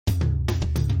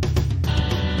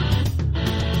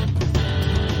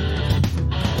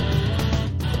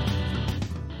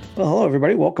Well, hello,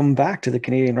 everybody. Welcome back to the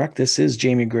Canadian Ruck. This is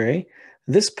Jamie Gray.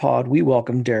 This pod, we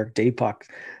welcome Derek Daypuck.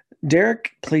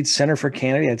 Derek played center for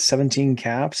Canada. He had 17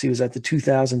 caps. He was at the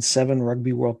 2007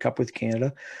 Rugby World Cup with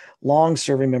Canada.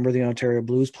 Long-serving member of the Ontario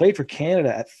Blues. Played for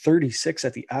Canada at 36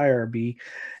 at the IRB.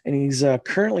 And he's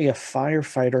currently a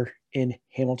firefighter in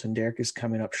Hamilton. Derek is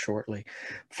coming up shortly.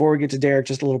 Before we get to Derek,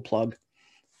 just a little plug.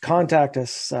 Contact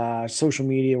us, social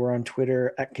media. We're on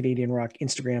Twitter at Canadian Ruck,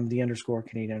 Instagram,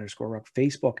 _Canadian_Ruck,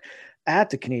 Facebook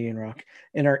at the Canadian Ruck,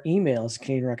 and our email is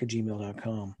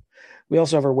canadianruck@gmail.com. We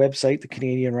also have our website,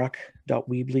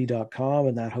 thecanadianruck.weebly.com,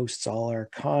 and that hosts all our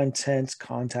content,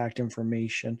 contact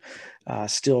information,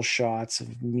 still shots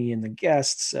of me and the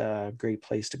guests. Great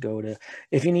place to go to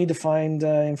if you need to find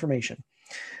information.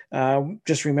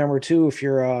 Just remember too, if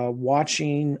you're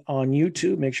watching on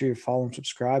YouTube, make sure you follow and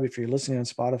subscribe. If you're listening on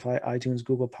Spotify, iTunes,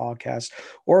 Google Podcasts,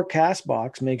 or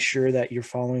Castbox, make sure that you're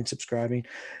following, subscribing,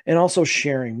 and also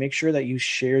sharing. Make sure that you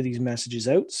share these messages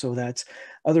out so that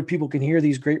other people can hear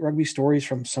these great rugby stories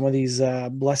from some of these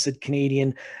blessed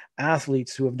Canadian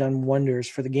athletes who have done wonders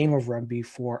for the game of rugby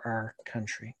for our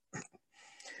country.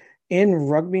 In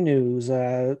rugby news,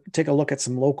 take a look at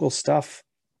some local stuff.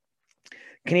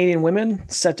 Canadian women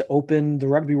set to open the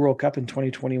Rugby World Cup in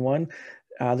 2021.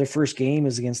 Their first game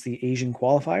is against the Asian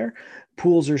qualifier.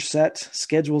 Pools are set,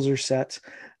 schedules are set.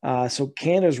 So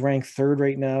Canada's ranked third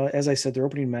right now. As I said, their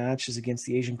opening match is against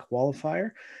the Asian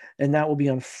qualifier, and that will be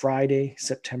on Friday,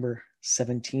 September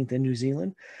 17th in New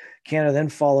Zealand. Canada then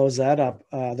follows that up.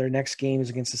 Their next game is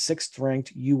against the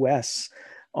sixth-ranked U.S.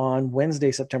 on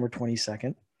Wednesday, September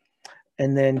 22nd.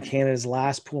 And then Canada's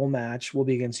last pool match will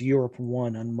be against Europe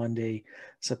 1 on Monday,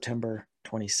 September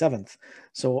 27th.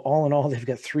 So all in all, they've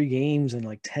got 3 games in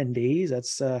like 10 days.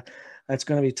 That's going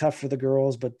to be tough for the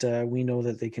girls, but we know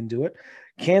that they can do it.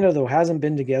 Canada, though, hasn't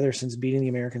been together since beating the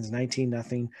Americans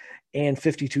 19-0 and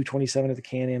 52-27 at the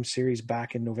Can-Am Series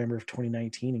back in November of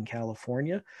 2019 in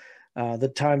California. The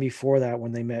time before that,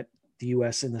 when they met the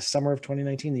U.S. in the summer of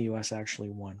 2019, the U.S. actually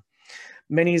won.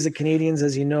 Many of the Canadians,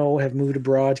 as you know, have moved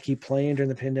abroad to keep playing during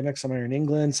the pandemic. Some are in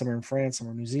England, some are in France, some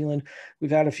are in New Zealand.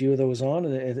 We've had a few of those on,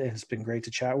 and it's been great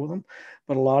to chat with them.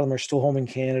 But a lot of them are still home in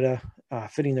Canada,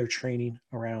 fitting their training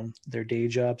around their day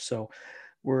job. So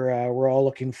we're all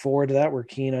looking forward to that. We're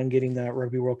keen on getting that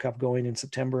Rugby World Cup going in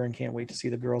September and can't wait to see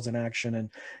the girls in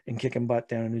action and kicking butt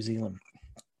down in New Zealand.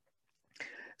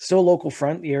 Still local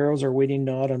front, the Arrows are waiting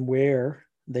nod on where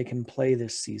they can play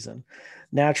this season.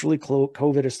 Naturally,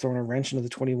 COVID has thrown a wrench into the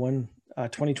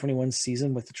 2021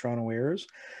 season with the Toronto Arrows,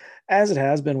 as it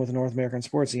has been with North American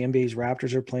sports. The NBA's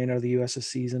Raptors are playing out of the U.S. this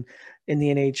season. In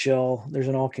the NHL, there's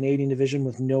an all-Canadian division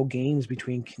with no games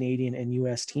between Canadian and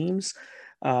U.S. teams.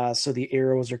 So the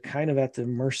Arrows are kind of at the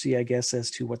mercy, I guess,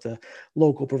 as to what the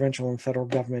local, provincial, and federal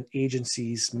government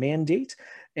agencies mandate.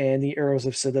 And the Arrows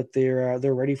have said that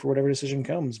they're ready for whatever decision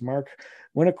comes. Mark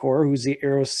Winnicor, who's the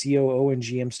Arrows COO and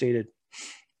GM, stated,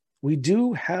 "We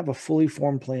do have a fully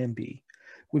formed plan B.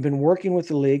 We've been working with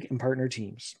the league and partner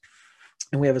teams,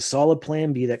 and we have a solid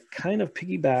plan B that kind of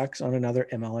piggybacks on another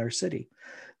MLR city.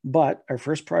 But our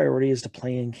first priority is to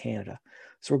play in Canada.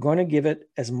 So we're going to give it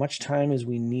as much time as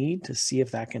we need to see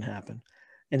if that can happen.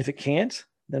 And if it can't,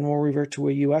 then we'll revert to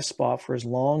a U.S. spot for as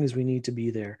long as we need to be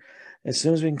there. As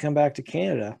soon as we can come back to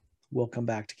Canada, we'll come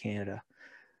back to Canada."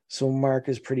 So Mark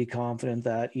is pretty confident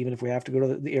that even if we have to go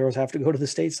to the Arrows have to go to the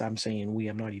States, I'm saying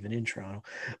I'm not even in Toronto,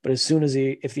 but as soon as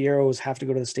if the Arrows have to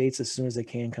go to the States, as soon as they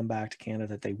can come back to Canada,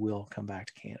 that they will come back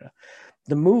to Canada.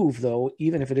 The move, though,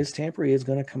 even if it is temporary, is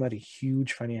going to come at a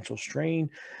huge financial strain,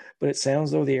 but it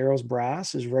sounds though the Arrows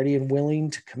brass is ready and willing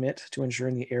to commit to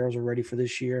ensuring the Arrows are ready for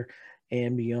this year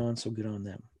and beyond, so good on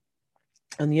them.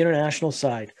 On the international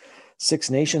side, Six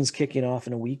Nations kicking off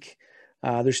in a week.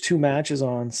 There's 2 matches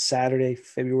on Saturday,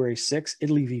 February 6th.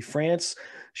 Italy v. France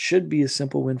should be a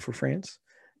simple win for France.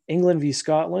 England v.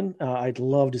 Scotland. I'd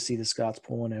love to see the Scots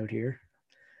pull one out here.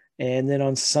 And then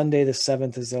on Sunday, the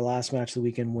 7th, is their last match of the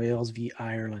weekend, Wales v.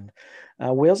 Ireland.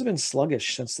 Wales have been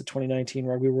sluggish since the 2019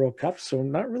 Rugby World Cup, so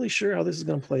I'm not really sure how this is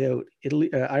going to play out.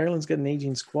 Ireland's got an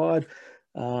aging squad,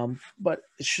 but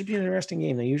it should be an interesting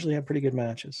game. They usually have pretty good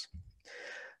matches.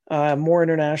 More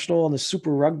international on the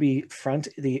Super Rugby front,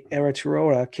 the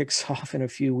Aotearoa kicks off in a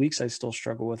few weeks. I still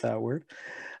struggle with that word.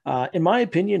 In my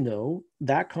opinion, though,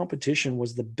 that competition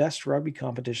was the best rugby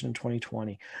competition in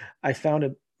 2020. I found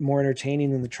it more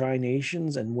entertaining than the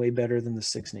Tri-Nations and way better than the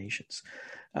Six Nations.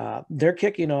 They're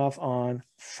kicking off on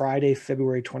Friday,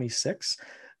 February 26th,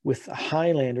 with the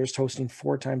Highlanders hosting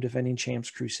 4-time defending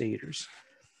champs Crusaders.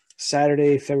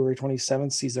 Saturday, February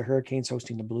 27th, sees the Hurricanes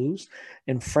hosting the Blues,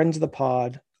 and friends of the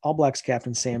pod, All Blacks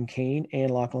captain Sam Cane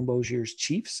and Lachlan Beaugier's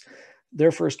Chiefs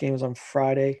Their first game is on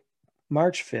Friday,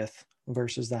 March 5th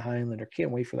versus the Highlander.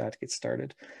 Can't wait for that to get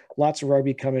started. Lots of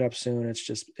rugby coming up soon.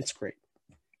 It's great.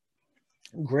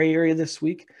 Gray area this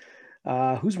week.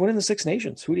 Who's winning the Six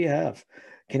Nations? Who do you have?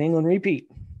 Can England repeat?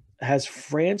 Has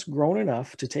France grown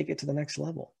enough to take it to the next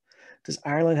level? Does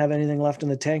Ireland have anything left in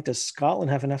the tank? Does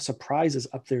Scotland have enough surprises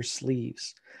up their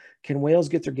sleeves? Can Wales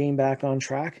get their game back on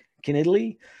track? Can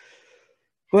Italy?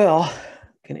 Well,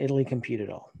 can Italy compete at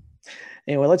all?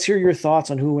 Anyway, let's hear your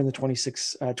thoughts on who win the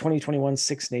 2021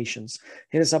 Six Nations.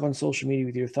 Hit us up on social media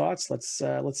with your thoughts. Let's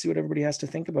see what everybody has to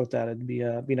think about that. It'd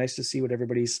be nice to see what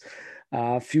everybody's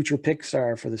future picks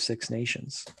are for the Six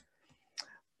Nations.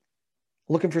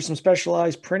 Looking for some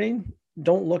specialized printing?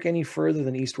 Don't look any further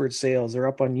than Eastward Sales. They're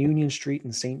up on Union Street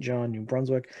in St. John, New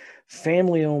Brunswick.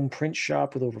 Family-owned print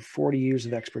shop with over 40 years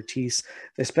of expertise.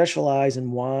 They specialize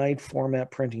in wide format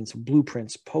printing, so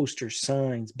blueprints, posters,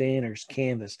 signs, banners,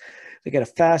 canvas. They got a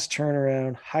fast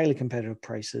turnaround, highly competitive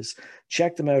prices.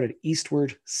 Check them out at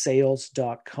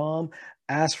eastwardsales.com.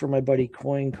 Ask for my buddy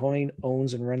Coin. Coin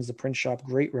owns and runs the print shop.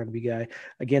 Great rugby guy.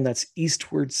 Again, that's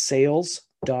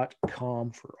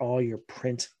eastwardsales.com for all your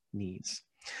print needs.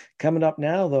 Coming up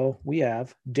now, though, we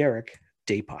have Derek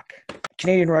Daypuck.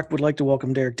 Canadian Ruck would like to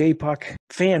welcome Derek Daypuck,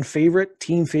 fan favorite,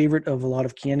 team favorite of a lot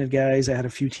of Canada guys. I had a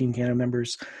few Team Canada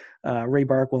members, Ray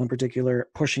Barkwell in particular,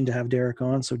 pushing to have Derek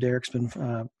on. So Derek's been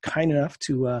kind enough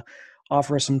to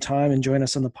offer us some time and join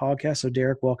us on the podcast. So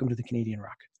Derek, welcome to the Canadian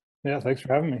Ruck. Yeah, thanks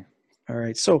for having me. All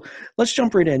right, so let's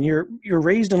jump right in. You're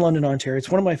raised in London, Ontario.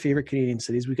 It's one of my favorite Canadian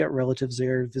cities. We've got relatives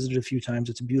there, visited a few times.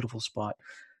 It's a beautiful spot.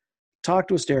 Talk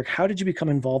to us, Derek. How did you become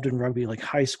involved in rugby? Like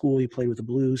high school, you played with the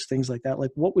Blues, things like that.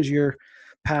 Like, what was your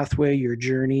pathway, your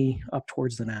journey up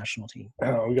towards the national team?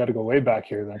 Oh, we got to go way back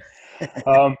here then.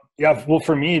 Yeah, well,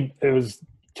 for me, it was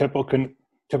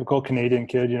typical Canadian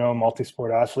kid,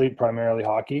 multi-sport athlete, primarily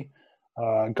hockey.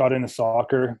 Got into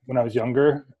soccer when I was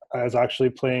younger. I was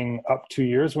actually playing up 2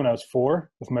 years when I was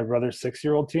 4 with my brother's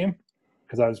 6-year-old team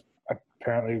because I was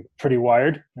apparently pretty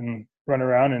wired and run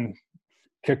around and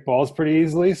kick balls pretty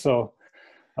easily. So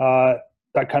that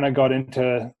kind of got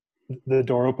into the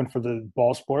door open for the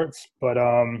ball sports. But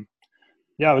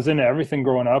yeah, I was into everything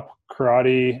growing up.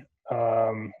 Karate.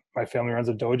 My family runs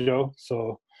a dojo,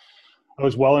 so I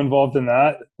was well involved in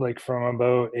that, like from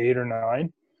about 8 or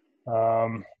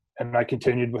 9. And I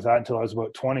continued with that until I was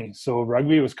about 20. So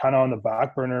rugby was kind of on the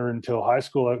back burner until high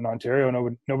school out in Ontario.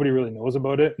 Nobody really knows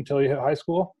about it until you hit high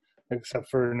school, except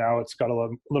for now it's got a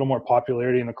little more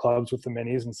popularity in the clubs with the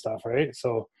minis and stuff, right?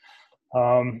 So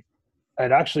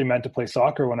I'd actually meant to play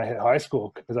soccer when I hit high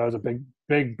school because I was a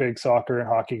big soccer and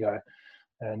hockey guy.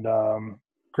 And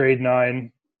grade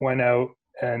 9 went out,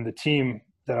 and the team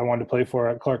that I wanted to play for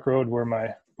at Clark Road, where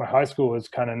my high school was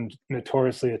kind of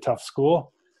notoriously a tough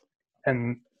school,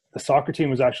 and the soccer team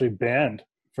was actually banned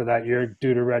for that year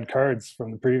due to red cards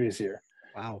from the previous year.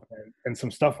 Wow. And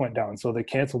some stuff went down, so they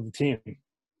canceled the team.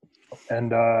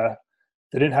 And they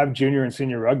didn't have junior and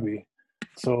senior rugby.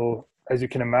 So as you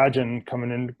can imagine,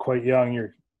 coming in quite young,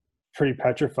 you're pretty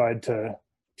petrified to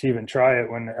even try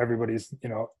it when everybody's,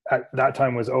 at that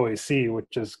time was OAC,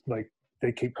 which is like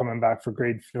they keep coming back for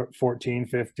grade 14,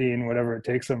 15, whatever it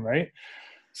takes them, right?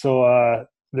 So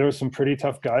there were some pretty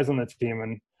tough guys on the team,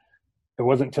 and it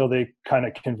wasn't until they kind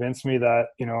of convinced me that,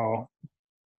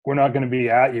 we're not going to be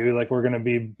at you, like we're going to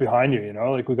be behind you,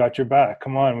 like we got your back.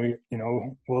 Come on,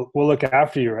 we'll look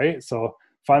after you, right? So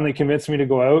finally convinced me to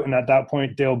go out, and at that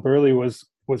point Dale Burley was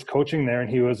coaching there, and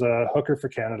he was a hooker for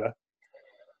Canada.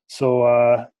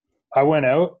 So I went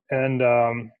out, and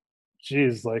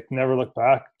like never looked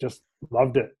back. Just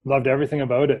loved it, loved everything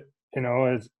about it.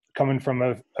 As coming from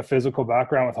a physical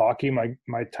background with hockey, my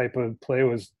type of play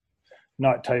was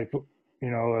not type of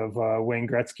Wayne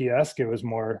Gretzky-esque. It was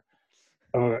more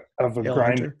of a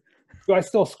grind. I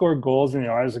still scored goals, and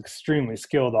I was extremely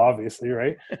skilled, obviously,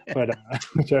 right? But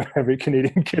which every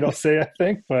Canadian kid will say, I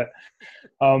think. But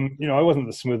I wasn't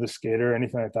the smoothest skater or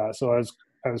anything like that. So I was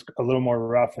a little more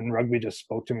rough, and rugby just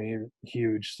spoke to me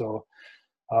huge. So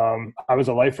I was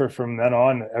a lifer from then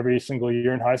on, every single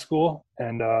year in high school.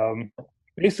 And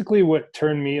basically, what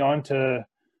turned me on to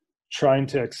trying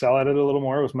to excel at it a little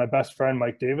more was my best friend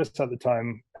Mike Davis at the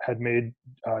time had made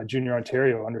Junior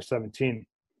Ontario under 17.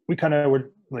 We kind of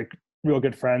were like real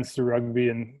good friends through rugby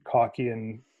and hockey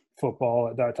and football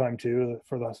at that time too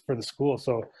for the school.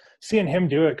 So seeing him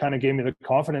do it kind of gave me the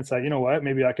confidence that,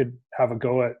 maybe I could have a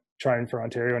go at trying for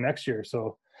Ontario next year.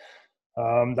 So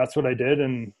that's what I did,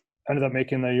 and ended up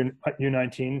making the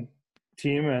U19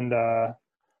 team. And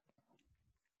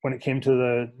when it came to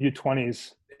the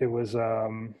U20s, it was a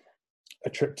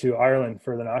trip to Ireland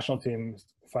for the national team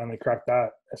finally cracked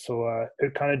that. So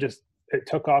it kind of just, it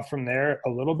took off from there a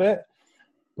little bit,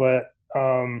 but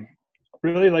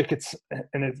really like it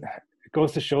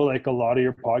goes to show like a lot of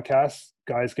your podcasts,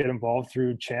 guys get involved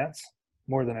through chance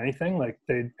more than anything. Like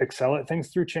they excel at things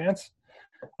through chance.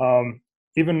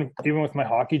 Even with my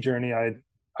hockey journey, I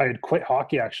had quit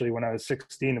hockey actually when I was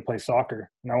 16 to play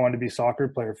soccer, and I wanted to be a soccer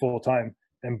player full time.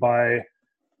 And by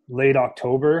late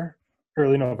October,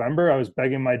 early November, I was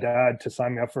begging my dad to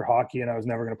sign me up for hockey, and I was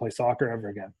never going to play soccer ever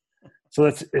again. So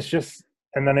it's just,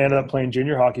 and then I ended up playing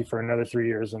junior hockey for another 3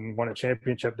 years and won a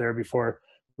championship there before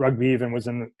rugby even was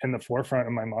in the forefront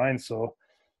of my mind. So,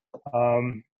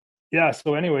 yeah.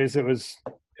 So anyways, it was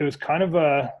kind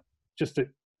of just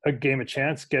a game of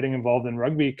chance getting involved in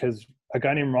rugby, because a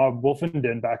guy named Rob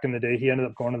Wolfenden back in the day, he ended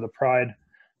up going to the Pride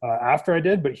after I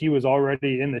did, but he was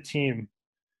already in the team,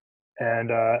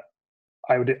 and I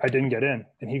didn't get in,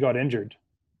 and he got injured.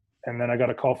 And then I got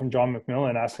a call from John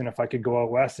McMillan asking if I could go out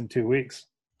west in 2 weeks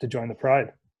to join the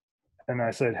Pride. And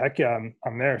I said, heck yeah,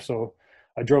 I'm there. So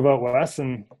I drove out west,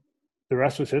 and the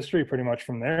rest was history pretty much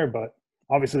from there. But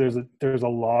obviously there's a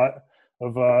lot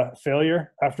of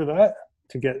failure after that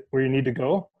to get where you need to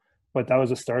go. But that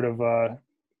was the start of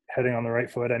heading on the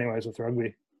right foot anyways with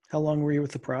rugby. How long were you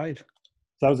with the Pride? So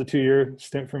that was a 2-year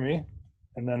stint for me.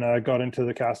 And then I got into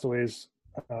the Castaway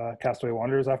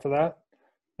Wanderers after that,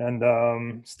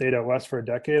 and stayed out west for a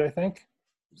decade, I think.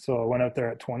 So I went out there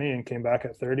at 20 and came back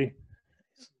at 30.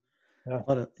 Yeah.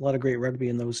 A lot of great rugby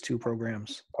in those two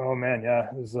programs. Oh man, yeah.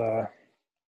 It was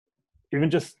even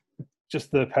just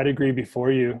the pedigree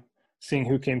before you, seeing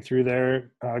who came through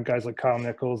there, guys like Kyle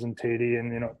Nichols and Tatey,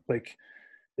 and like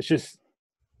it's just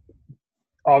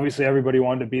obviously everybody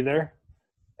wanted to be there,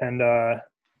 and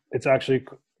it's actually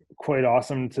quite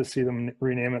awesome to see them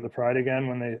rename it the Pride again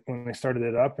when they started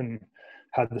it up and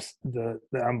had the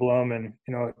emblem, and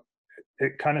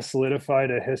it kind of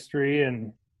solidified a history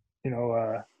and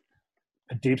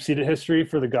a deep-seated history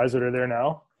for the guys that are there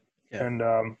now. Yeah.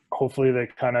 And hopefully they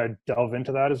kind of delve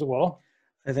into that as well.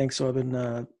 I think so. I've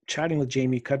been chatting with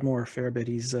Jamie Cudmore a fair bit.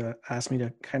 He's asked me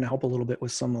to kind of help a little bit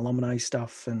with some alumni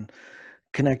stuff and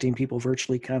connecting people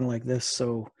virtually, kind of like this.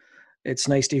 So it's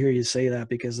nice to hear you say that,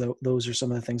 because those are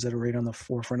some of the things that are right on the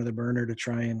forefront of the burner to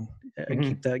try and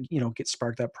keep that,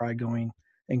 spark that pride going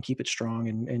and keep it strong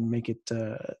and make it,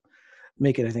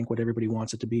 I think, what everybody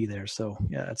wants it to be there. So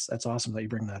yeah, that's awesome that you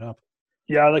bring that up.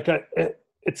 Yeah. Like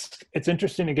it's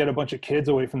interesting to get a bunch of kids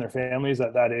away from their families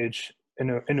at that age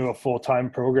into a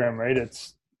full-time program, right?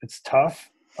 It's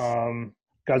tough.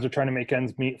 Guys are trying to make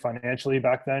ends meet financially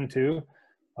back then too.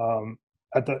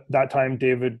 At that time,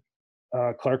 David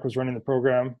Clark was running the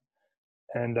program,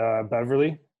 and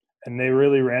Beverly, and they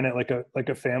really ran it like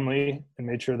a family and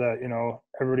made sure that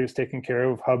everybody was taken care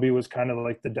of. Hubby was kind of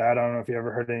like the dad. I don't know if you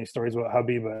ever heard any stories about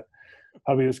Hubby, but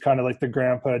Hubby was kind of like the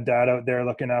grandpa dad out there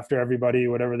looking after everybody,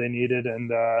 whatever they needed. And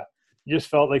you just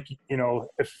felt like,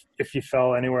 if you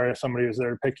fell anywhere, somebody was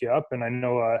there to pick you up. And I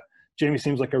know Jamie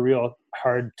seems like a real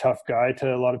hard, tough guy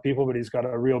to a lot of people, but he's got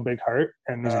a real big heart.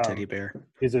 And he's a teddy bear.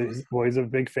 He's a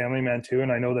big family man too.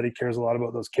 And I know that he cares a lot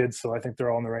about those kids. So I think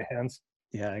they're all in the right hands.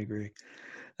 Yeah, I agree.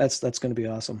 That's going to be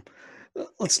awesome.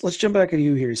 Let's jump back to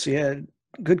you here. So you had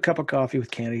a good cup of coffee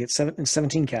with Canada. You get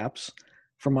 17 caps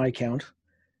from my count.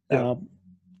 Yeah.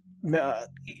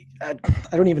 I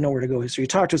don't even know where to go. So you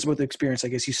talked to us about the experience. I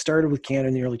guess you started with Canada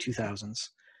in the early 2000s.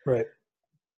 Right.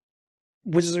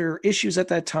 Was there issues at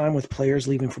that time with players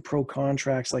leaving for pro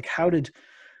contracts? Like, how did,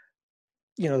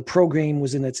 the pro game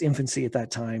was in its infancy at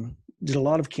that time. Did a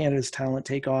lot of Canada's talent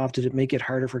take off? Did it make it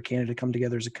harder for Canada to come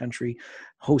together as a country,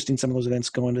 hosting some of those events,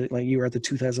 going to, like you were at the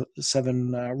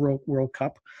 2007 World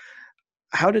Cup?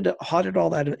 How did all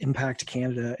that impact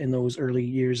Canada in those early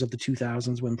years of the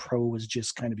 2000s when pro was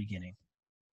just kind of beginning?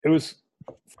 It was,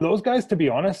 for those guys, to be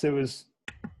honest, it was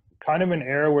kind of an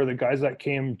era where the guys that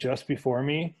came just before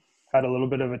me had a little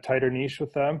bit of a tighter niche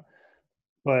with them.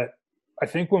 But I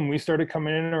think when we started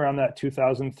coming in around that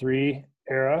 2003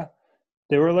 era,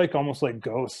 they were like almost like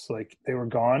ghosts. Like they were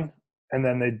gone, and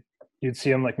then you'd see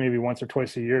them like maybe once or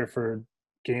twice a year for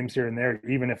games here and there,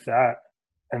 even if that,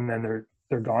 and then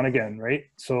they're gone again, right?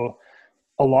 So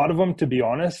a lot of them, to be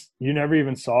honest, you never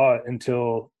even saw it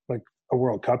until like a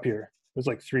World Cup here. It was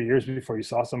like 3 years before you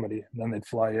saw somebody, and then they'd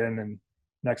fly in, and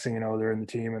next thing you know, they're in the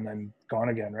team and then gone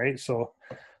again, right? So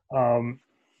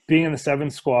being in the 7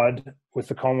 squad with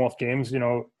the Commonwealth Games,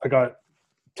 I got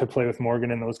to play with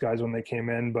Morgan and those guys when they came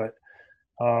in, but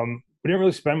we didn't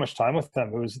really spend much time with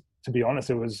them. It was, to be honest,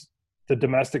 it was the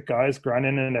domestic guys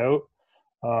grinding in and out.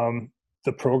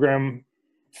 The program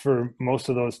for most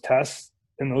of those tests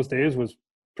in those days was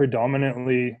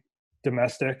predominantly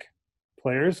domestic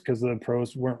players because the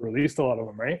pros weren't released, a lot of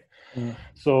them, right? Mm.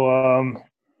 So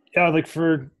yeah, like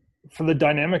for the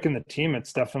dynamic in the team,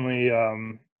 it's definitely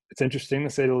it's interesting to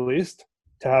say the least,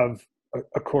 to have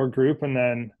a core group and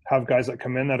then have guys that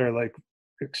come in that are like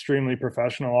extremely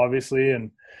professional, obviously,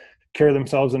 and carry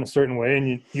themselves in a certain way,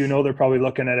 and you know they're probably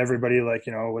looking at everybody like,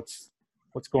 you know, what's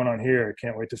going on here? I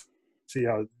can't wait to see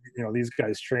how, you know, these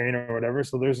guys train or whatever.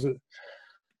 So it's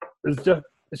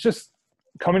just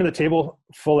coming to the table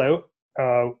full out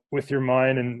with your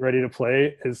mind and ready to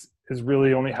play is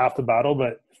really only half the battle.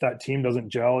 But if that team doesn't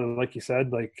gel, like you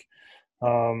said, like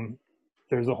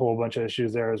there's a whole bunch of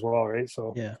issues there as well, right?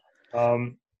 So Yeah.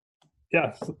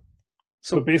 Yeah.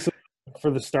 So basically,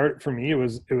 for the start for me, it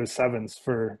was sevens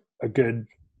for a good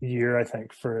year, I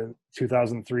think, for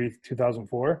 2003,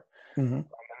 2004. Mm-hmm. And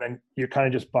then you kind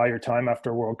of just buy your time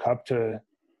after World Cup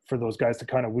for those guys to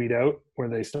kind of weed out, where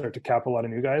they start to cap a lot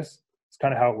of new guys. It's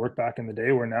kind of how it worked back in the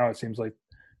day, where now it seems like,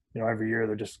 you know, every year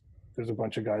there's a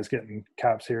bunch of guys getting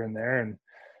caps here and there, and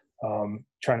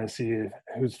trying to see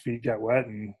whose feet get wet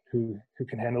and who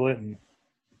can handle it, and,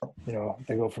 you know,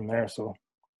 they go from there. So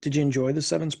did you enjoy the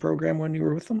sevens program when you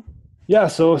were with them? Yeah,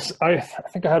 so I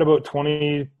think I had about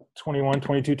 20, 21,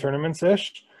 22 tournaments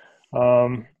ish.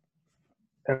 And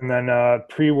then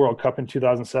pre-World Cup in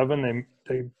 2007,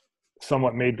 they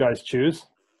somewhat made guys choose.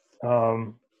 I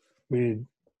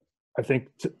think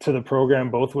to the program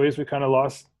both ways, we kind of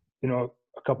lost, you know,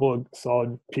 a couple of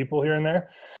solid people here and there.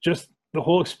 Just the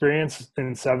whole experience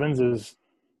in sevens is,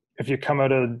 if you come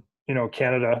out of, you know,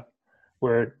 Canada,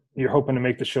 where you're hoping to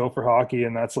make the show for hockey,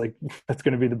 and that's going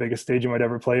to be the biggest stage you might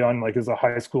ever play on, like as a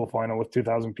high school final with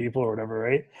 2,000 people or whatever,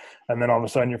 right? And then all of a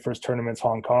sudden your first tournament's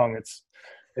Hong Kong.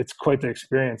 It's quite the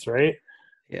experience, right?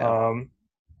 Yeah.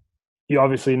 You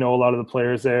obviously know a lot of the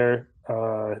players there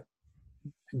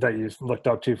that you've looked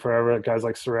up to forever, guys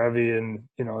like Sarevi, and,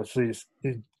 you know, you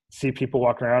see people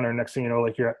walk around, or next thing you know,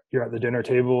 like you're at the dinner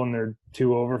table and they're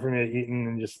two over from you eating,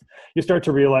 and just you start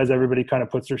to realize everybody kind of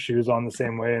puts their shoes on the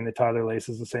same way and they tie their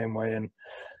laces the same way, and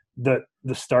the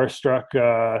starstruck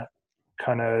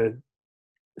kind of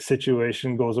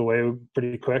situation goes away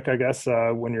pretty quick, I guess,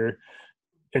 when you're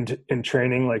in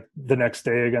training like the next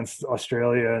day against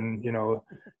Australia, and you know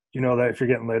that if you're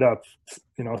getting lit up,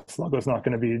 you know, Sluggo's not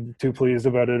going to be too pleased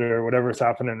about it or whatever's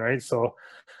happening, right? So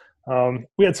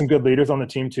we had some good leaders on the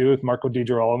team too, with Marco Di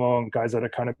Girolamo and guys that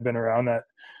have kind of been around, that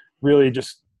really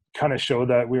just kind of showed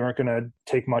that we weren't going to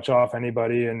take much off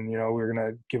anybody, and, you know, we were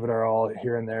going to give it our all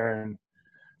here and there and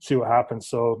see what happens.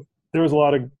 So there was a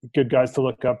lot of good guys to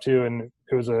look up to, and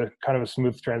it was a kind of a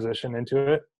smooth transition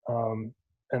into it.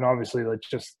 And obviously, like,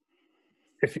 just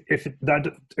if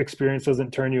that experience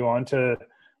doesn't turn you on to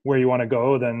where you want to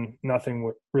go, then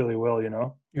nothing really will, you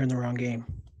know? You're in the wrong game.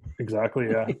 Exactly.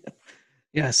 Yeah.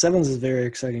 Yeah. Sevens is very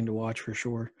exciting to watch for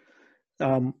sure.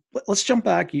 Let's jump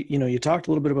back. You talked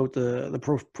a little bit about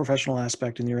the professional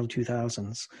aspect in the early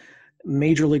 2000s.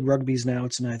 Major League Rugby's now,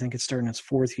 I think it's starting its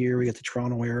fourth year. We got the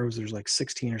Toronto Arrows. There's like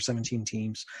 16 or 17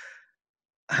 teams.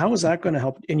 How is that going to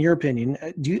help, in your opinion?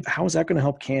 How is that going to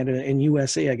help Canada and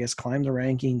USA, I guess, climb the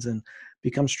rankings and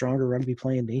become stronger rugby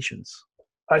playing nations?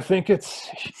 I think it's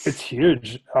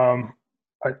huge.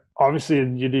 Obviously,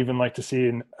 you'd even like to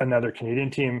see another Canadian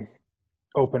team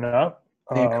open up.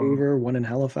 Vancouver, one in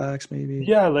Halifax, maybe.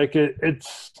 Yeah, like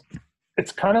it's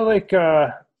kind of like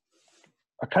I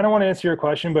kind of want to answer your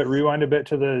question, but rewind a bit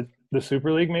to the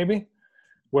Super League, maybe,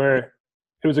 where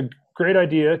it was a great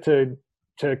idea to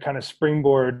kind of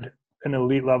springboard an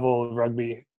elite level of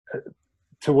rugby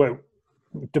to what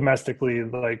domestically,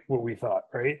 like what we thought,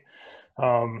 right?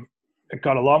 It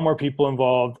got a lot more people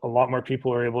involved. A lot more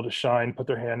people are able to shine, put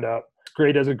their hand up. It's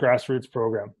great as a grassroots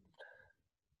program.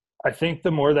 I think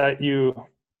the more that you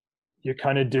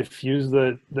kind of diffuse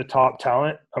the top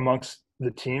talent amongst the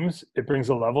teams, it brings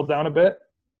the level down a bit.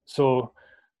 So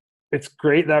it's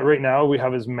great that right now we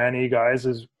have as many guys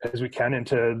as we can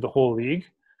into the whole league.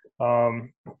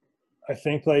 I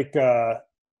think, like,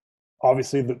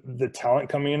 obviously the talent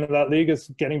coming into that league is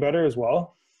getting better as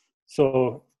well.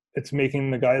 So it's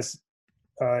making the guys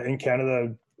in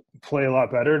Canada play a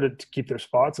lot better to keep their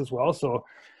spots as well. So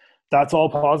that's all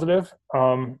positive.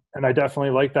 And I definitely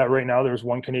like that right now there's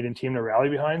one Canadian team to rally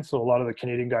behind. So a lot of the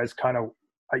Canadian guys kind of,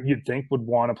 you'd think, would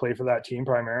want to play for that team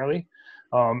primarily.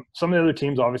 Some of the other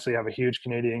teams obviously have a huge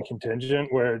Canadian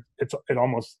contingent where it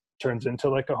almost turns into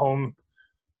like a home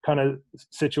kind of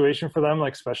situation for them,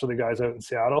 like especially the guys out in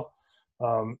Seattle.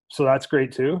 So that's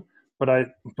great too.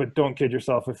 But don't kid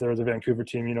yourself. If there was a Vancouver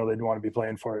team, you know, they'd want to be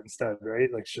playing for it instead,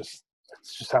 right? Like,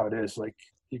 it's just how it is. Like,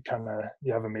 you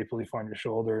have a maple leaf on your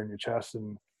shoulder and your chest,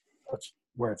 and that's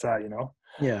where it's at, you know?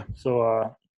 Yeah.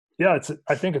 So, yeah,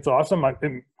 I think it's awesome.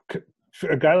 For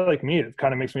a guy like me, it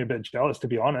kind of makes me a bit jealous, to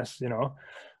be honest.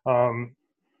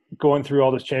 Going through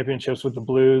all those championships with the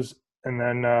Blues, and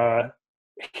then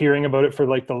hearing about it for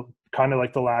like the kind of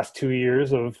like the last 2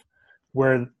 years of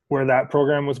where that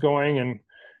program was going, and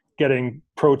getting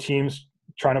pro teams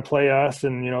trying to play us,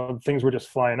 and things were just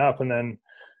flying up. And then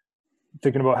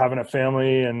thinking about having a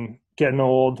family and getting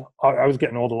old. I was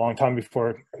getting old a long time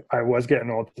before I was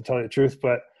getting old, to tell you the truth,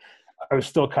 but I was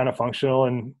still kind of functional,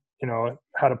 and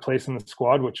had a place in the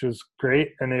squad, which was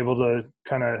great, and able to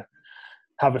kind of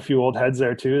have a few old heads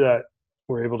there too that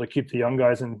were able to keep the young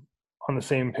guys on the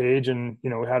same page. And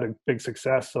we had a big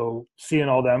success. So seeing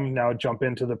all them now jump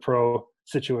into the pro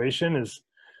situation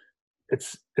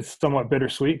it's somewhat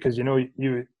bittersweet, because you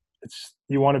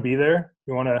want to be there,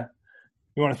 you want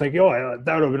to think, oh,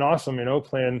 that would have been awesome,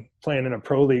 playing in a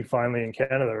pro league finally in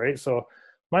Canada, right? So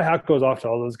my hat goes off to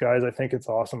all those guys. I think it's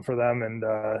awesome for them, and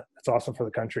it's awesome for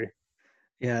the country.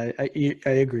 Yeah, I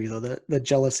agree though. The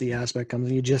jealousy aspect comes,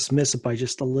 and you just miss it by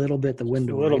just a little bit, the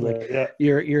window, a little right? bit,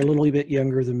 yeah. You're a little bit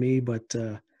younger than me, but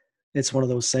it's one of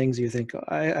those things you think,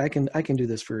 I can do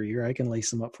this for a year. I can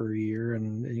lace them up for a year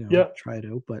and try it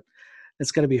out, but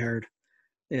it's got to be hard.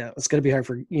 Yeah, it's got to be hard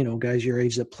for guys your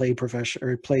age that play professional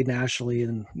or play nationally,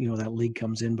 and that league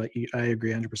comes in. But I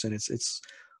agree 100%. It's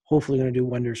hopefully going to do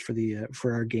wonders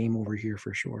for our game over here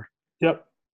for sure. Yep.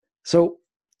 So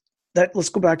let's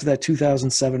go back to that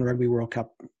 2007 Rugby World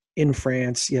Cup in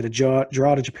France. You had a draw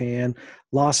to Japan,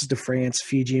 losses to France,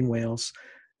 Fiji, and Wales.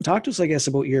 Talk to us, I guess,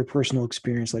 about your personal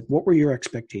experience. Like, what were your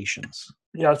expectations?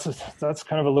 Yeah, that's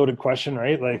kind of a loaded question,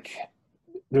 right? Like,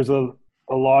 there's a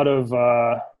lot of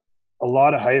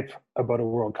hype about a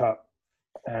World Cup,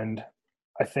 and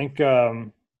I think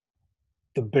the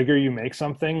bigger you make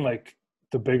something, like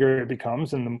the bigger it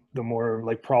becomes, and the more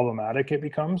like problematic it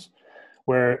becomes.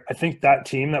 Where I think that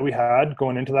team that we had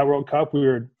going into that World Cup, we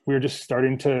were just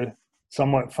starting to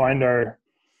somewhat find our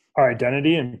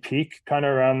identity and peak kind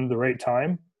of around the right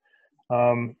time.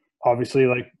 Obviously,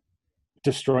 like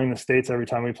destroying the States every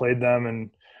time we played them, and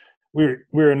we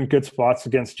were in good spots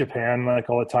against Japan, like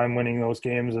all the time, winning those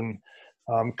games, and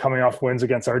coming off wins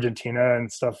against Argentina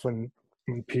and stuff when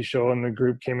Pichot and the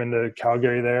group came into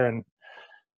Calgary there, and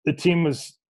the team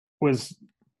was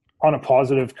on a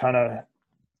positive kind of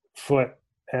foot,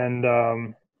 and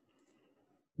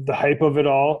the hype of it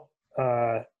all,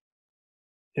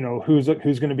 who's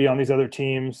going to be on these other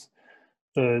teams,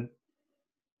 the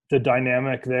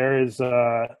dynamic there is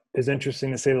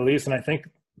interesting to say the least. And I think,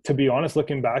 to be honest,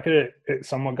 looking back at it, it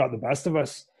somewhat got the best of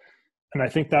us. And I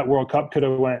think that World Cup could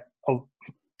have went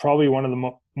probably one of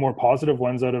the more positive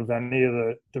ones out of any of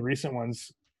the recent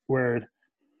ones, where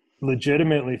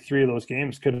legitimately 3 of those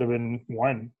games could have been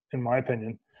won, in my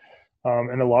opinion.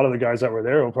 And a lot of the guys that were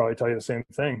there will probably tell you the same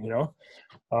thing.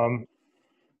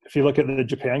 If you look at the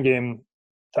Japan game,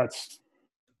 that's,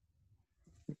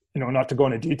 not to go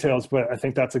into details, but I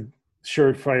think that's a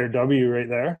surefire W right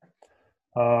there.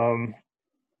 And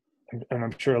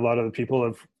I'm sure a lot of the people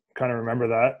have kind of remember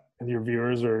that, your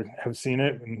viewers, or have seen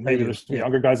it, and maybe there's some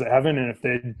younger guys that haven't, and if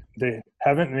they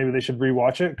haven't, maybe they should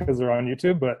rewatch it because they're on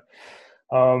YouTube. But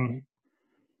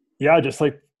just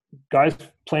like guys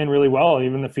playing really well.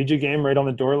 Even the Fiji game, right on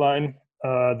the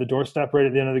the doorstep right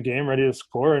at the end of the game, ready to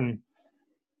score. And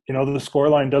the score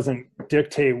line doesn't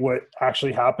dictate what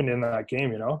actually happened in that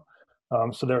game.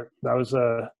 So that was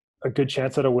a good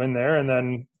chance at a win there. And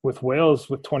then with Wales,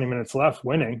 with 20 minutes left,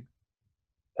 winning,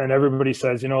 and everybody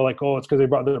says, like, oh, it's because they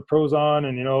brought the pros on,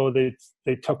 and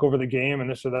they took over the game and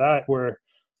this or that. Where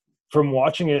from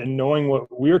watching it and knowing what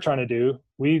we were trying to do,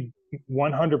 we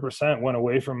 100% went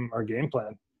away from our game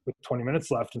plan with 20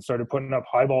 minutes left and started putting up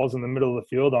high balls in the middle of the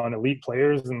field on elite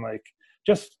players, and like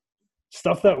just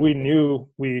stuff that we knew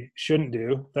we shouldn't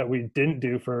do, that we didn't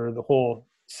do for the whole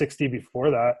 60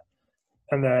 before that.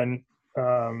 And then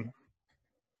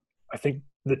I think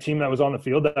the team that was on the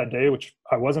field that day, which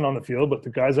I wasn't on the field, but the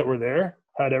guys that were there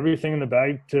had everything in the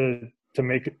bag to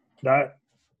make that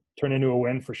turn into a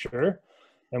win for sure.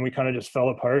 And we kind of just fell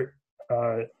apart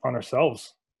on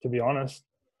ourselves, to be honest.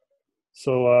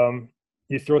 So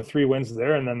you throw 3 wins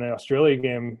there, and then the Australia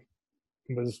game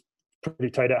was pretty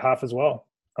tight at half as well,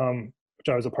 which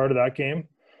I was a part of that game.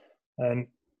 And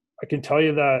I can tell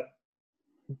you that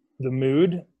the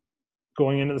mood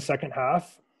going into the second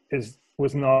half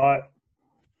was not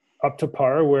up to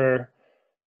par where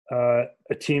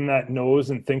a team that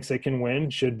knows and thinks they can win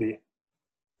should be,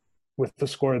 with the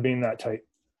score being that tight.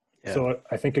 Yeah. So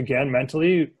I think, again,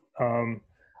 mentally,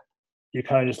 you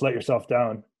kind of just let yourself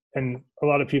down. and a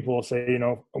lot of people will say,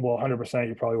 well, 100%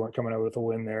 you probably weren't coming out with a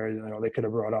win there. They could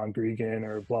have brought on Gregan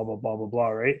or blah, blah, blah, blah, blah,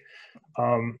 right?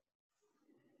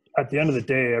 At the end of the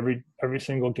day, every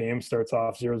single game starts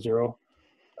off 0-0,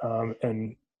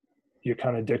 and you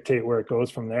kind of dictate where it goes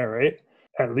from there, right?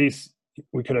 At least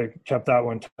we could have kept that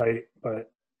one tight,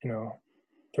 but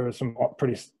there were some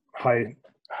pretty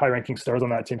high-ranking stars on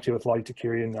that team too, with Lottie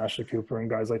Takiri and Ashley Cooper and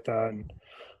guys like that. And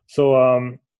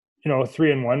so,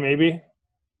 3-1 maybe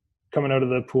coming out of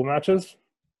the pool matches.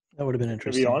 That would have been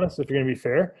interesting. To be honest, if you're going to be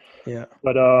fair. Yeah.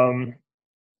 But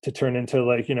to turn into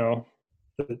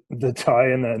the tie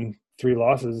and then 3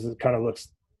 losses, it kind of looks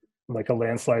like a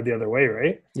landslide the other way,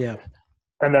 right? Yeah.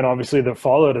 And then obviously the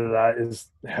follow to that is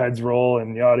heads roll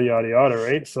and yada, yada, yada,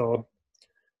 right? So,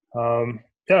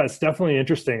 yeah, it's definitely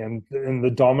interesting. And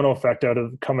the domino effect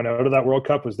coming out of that World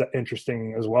Cup was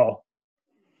interesting as well.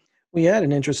 We had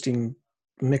an interesting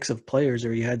mix of players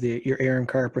there. You had your Aaron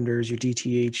Carpenters, your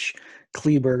DTH,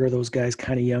 Kleberger, those guys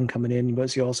kind of young coming in.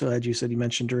 But you also had, you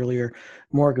mentioned earlier,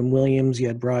 Morgan Williams, you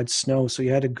had Broad Snow. So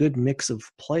you had a good mix of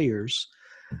players.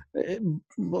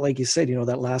 Like you said,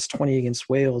 that last 20 against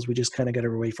Wales, we just kind of got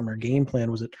away from our game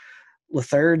plan. Was it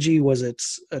lethargy? Was it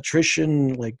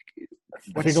attrition?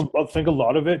 I think a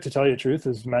lot of it, to tell you the truth,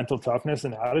 is mental toughness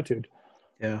and attitude.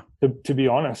 Yeah. To be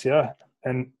honest, yeah.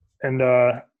 And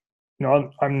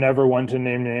I'm never one to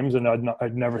name names, and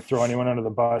I'd never throw anyone under the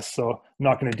bus, so I'm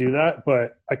not going to do that.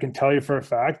 But I can tell you for a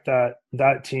fact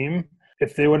that team,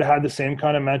 if they would have had the same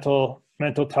kind of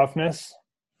mental toughness,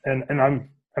 and I'm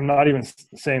not even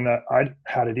saying that I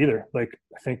had it either. I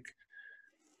think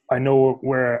I know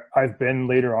where I've been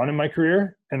later on in my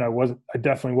career, and I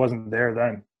definitely wasn't there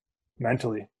then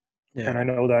mentally. Yeah. And I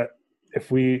know that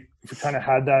if we kind of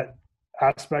had that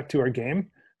aspect to our game,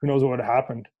 who knows what would have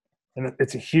happened. And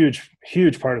it's a huge,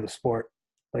 huge part of the sport.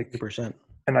 100%.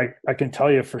 And I can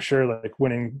tell you for sure,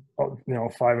 winning, 5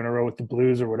 in a row with the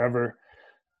Blues or whatever,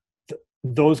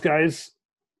 those guys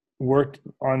worked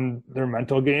on their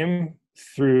mental game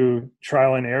through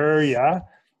trial and error, yeah,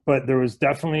 but there was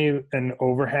definitely an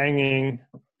overhanging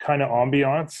kind of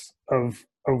ambiance of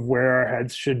where our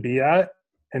heads should be at,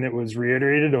 and it was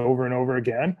reiterated over and over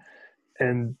again.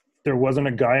 And there wasn't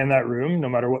a guy in that room, no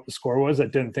matter what the score was,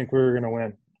 that didn't think we were going to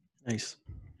win. Nice.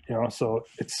 So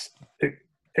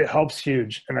it helps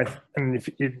huge. And if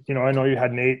I know you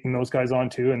had Nate and those guys on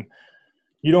too, and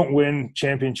you don't win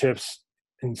championships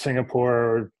in Singapore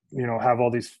or have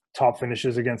all these top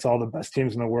finishes against all the best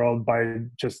teams in the world by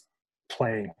just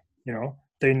playing.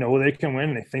 They know they can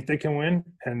win, they think they can win,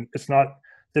 and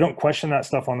they don't question that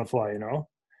stuff on the fly.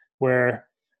 Where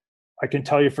I can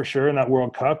tell you for sure in that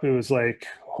World Cup, it was like,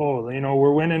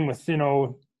 we're winning with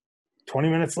 20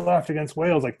 minutes left against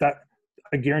Wales, like that.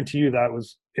 I guarantee you that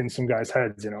was in some guys'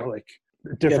 heads,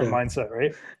 different mindset,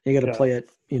 right? You got to play it,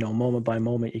 moment by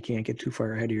moment. You can't get too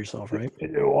far ahead of yourself, right?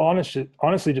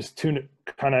 Honestly, just to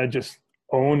kind of just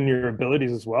own your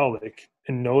abilities as well,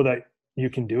 and know that you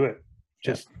can do it.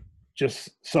 Just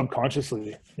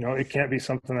subconsciously, it can't be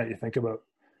something that you think about.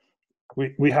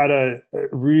 We had a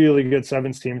really good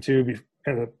sevens team too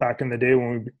back in the day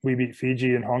when we beat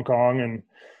Fiji and Hong Kong, and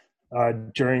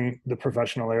during the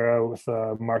professional era with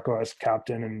Marco as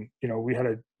captain, and we had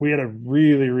a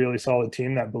really, really solid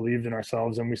team that believed in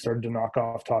ourselves, and we started to knock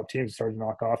off top teams. Started to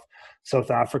knock off South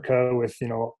Africa with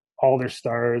all their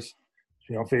stars,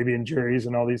 Fabian Juries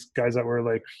and all these guys that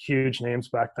were huge names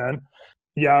back then.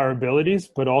 Yeah, our abilities,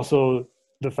 but also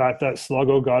the fact that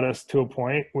Sluggo got us to a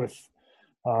point with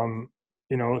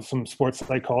some sports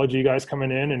psychology guys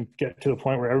coming in and get to the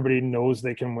point where everybody knows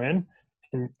they can win,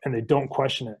 and they don't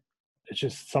question it. It's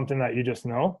just something that you just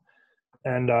know.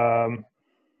 And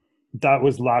that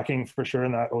was lacking for sure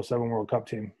in that 07 World Cup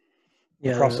team.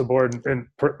 Yeah, across the board, and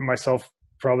myself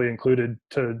probably included,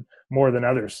 to more than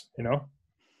others, Well,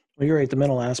 you're right. The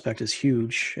mental aspect is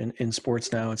huge in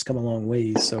sports now. It's come a long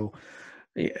ways. So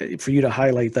for you to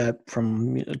highlight that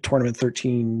from a tournament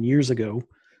 13 years ago,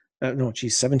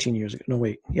 17 years ago. No,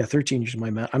 wait. Yeah, 13 years.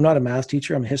 I'm not a math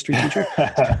teacher. I'm a history teacher.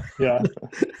 Yeah.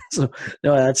 So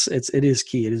no, it is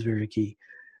key. It is very key.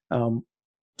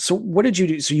 So what did you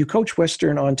do? So you coach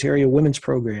Western Ontario women's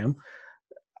program.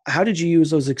 How did you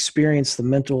use those experience, the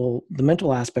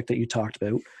mental aspect that you talked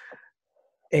about,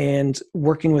 and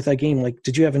working with that game?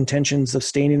 Did you have intentions of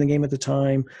staying in the game at the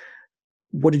time?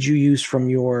 What did you use from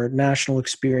your national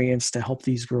experience to help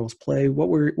these girls play? What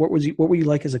were you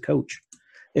like as a coach?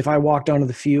 If I walked onto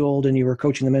the field and you were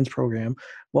coaching the men's program,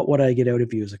 what would I get out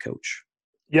of you as a coach?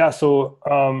 Yeah, so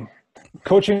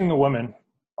coaching the women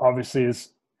obviously is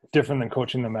different than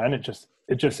coaching the men. It just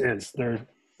is. They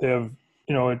have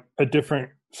a different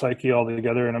psyche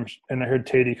altogether. And I heard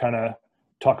Tatey kind of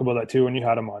talk about that too when you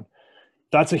had him on.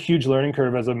 That's a huge learning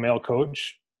curve as a male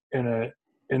coach in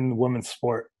women's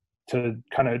sport, to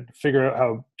kind of figure out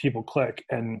how people click.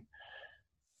 And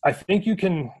I think you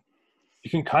can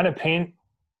kind of paint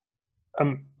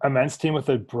a men's team with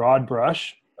a broad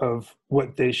brush of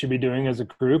what they should be doing as a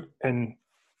group and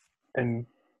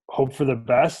hope for the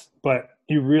best. But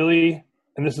you really,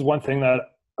 and this is one thing that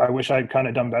I wish I'd kind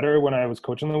of done better when I was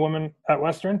coaching the women at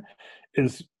Western,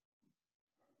 is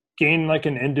gain like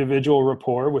an individual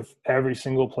rapport with every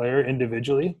single player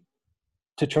individually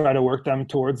to try to work them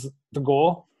towards the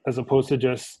goal, as opposed to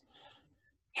just,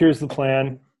 here's the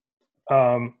plan.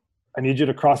 I need you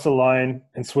to cross the line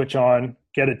and switch on,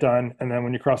 get it done. And then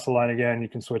when you cross the line again, you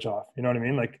can switch off. You know what I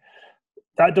mean? Like,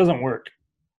 that doesn't work.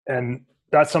 And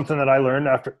that's something that I learned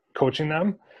after coaching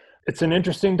them. It's an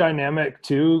interesting dynamic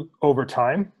too over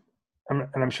time. And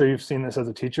I'm sure you've seen this as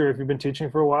a teacher if you've been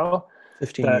teaching for a while.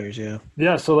 15 years, yeah.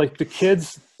 Yeah. So like the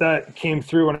kids that came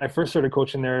through when I first started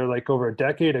coaching there, like over a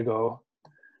decade ago,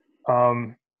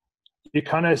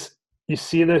 you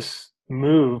see this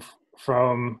move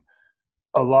from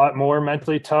a lot more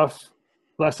mentally tough,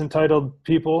 less entitled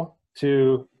people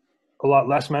to a lot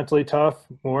less mentally tough,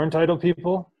 more entitled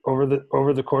people over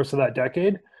the course of that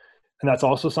decade. And that's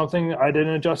also something I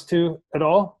didn't adjust to at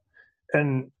all.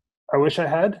 And I wish I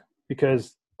had,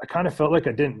 because I kind of felt like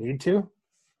I didn't need to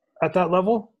at that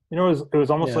level. You know, it was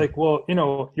almost like, well, you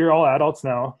know, you're all adults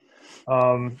now.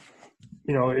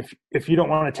 You know, if you don't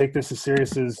want to take this as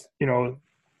serious as, you know,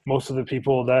 most of the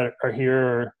people that are here,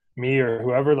 or me or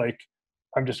whoever, like,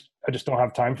 I just don't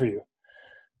have time for you.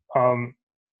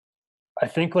 I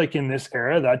think like in this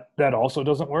era that also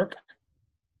doesn't work.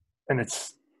 And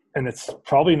it's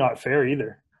probably not fair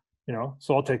either, you know?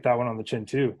 So I'll take that one on the chin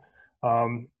too.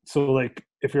 So like,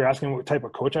 if you're asking what type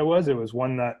of coach I was, it was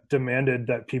one that demanded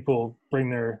that people bring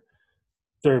their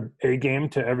A game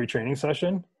to every training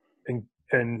session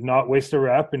and not waste a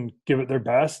rep and give it their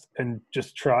best and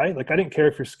just try. Like, I didn't care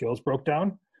if your skills broke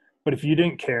down, but if you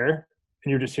didn't care and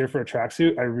you're just here for a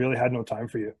tracksuit, I really had no time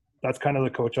for you. That's kind of the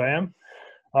coach I am.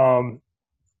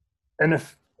 And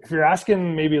if you're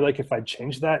asking maybe like if I'd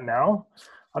change that now,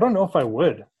 I don't know if I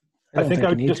would. I think I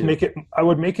would just I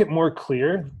would make it more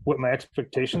clear what my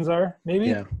expectations are, maybe.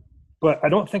 Yeah. But I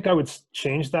don't think I would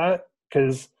change that,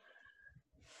 because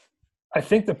I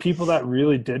think the people that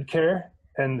really did care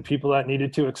and the people that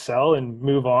needed to excel and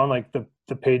move on, like the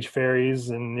Paige Fairies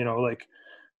and, you know, like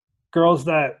girls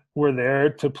that were there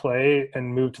to play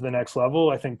and move to the next level,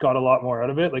 I think got a lot more out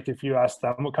of it. Like, if you asked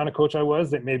them what kind of coach I was,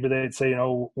 that maybe they'd say, you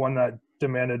know, one that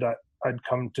demanded that I'd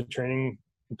come to training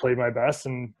and play my best,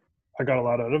 and I got a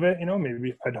lot out of it. You know,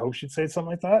 maybe I'd hope she'd say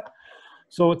something like that.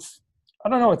 So I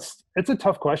don't know. It's a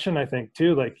tough question, I think,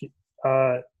 too. Like,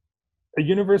 a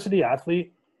university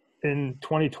athlete in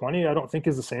 2020, I don't think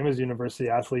is the same as a university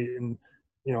athlete in,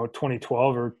 you know,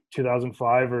 2012 or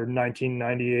 2005 or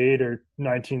 1998 or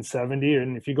 1970.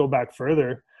 And if you go back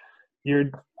further,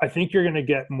 I think you're going to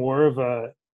get more of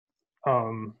a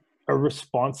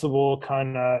responsible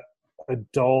kind of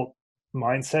adult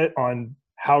mindset on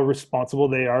how responsible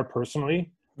they are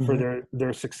personally for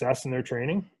their success in their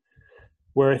training.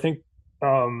 Where I think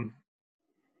the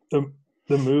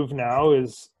move now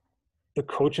is the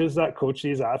coaches that coach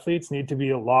these athletes need to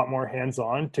be a lot more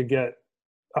hands-on to get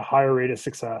a higher rate of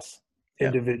success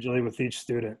individually with each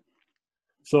student.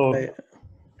 So I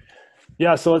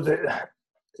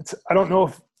don't know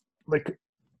if, like,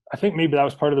 I think maybe that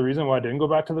was part of the reason why I didn't go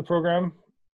back to the program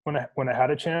when I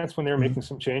had a chance, when they were making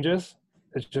some changes.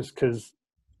 It's just because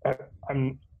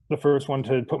I'm the first one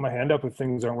to put my hand up if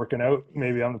things aren't working out.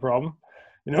 Maybe I'm the problem,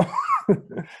 you know?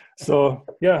 So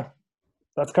yeah,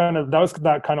 that was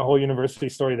that kind of whole university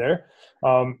story there.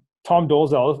 Tom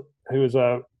Dolezal, who is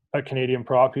a Canadian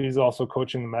prop, he's also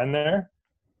coaching the men there.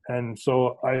 And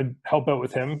so I help out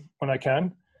with him when I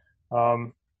can.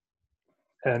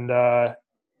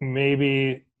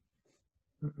 Maybe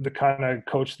the kind of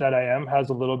coach that I am has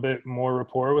a little bit more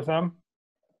rapport with them,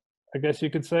 I guess you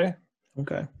could say.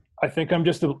 Okay. I think I'm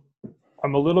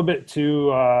a little bit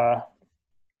too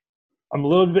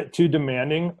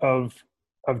demanding of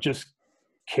just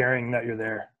caring that you're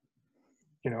there.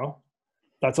 You know,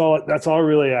 that's all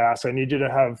really I ask. I need you to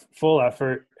have full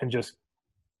effort and just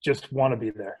want to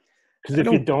be there. Because if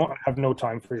you don't, I have no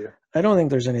time for you. I don't think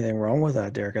there's anything wrong with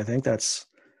that, Derek. I think that's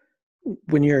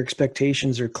when your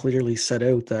expectations are clearly set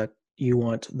out that you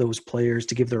want those players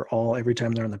to give their all every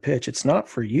time they're on the pitch. It's not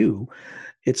for you.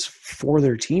 It's for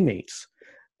their teammates.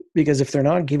 Because if they're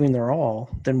not giving their all,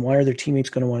 then why are their teammates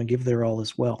going to want to give their all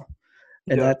as well?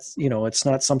 And that's, it's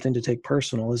not something to take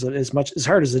personal as much as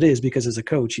hard as it is, because as a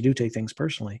coach, you do take things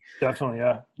personally. Definitely.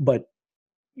 Yeah. But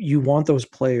you want those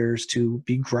players to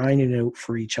be grinding out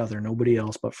for each other, nobody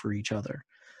else but for each other.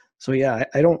 So yeah,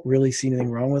 I don't really see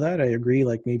anything wrong with that. I agree,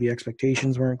 like maybe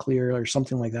expectations weren't clear or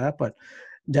something like that, but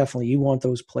definitely you want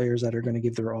those players that are going to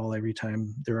give their all every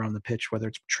time they're on the pitch, whether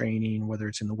it's training, whether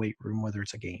it's in the weight room, whether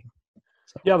it's a game.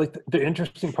 So. Yeah, like the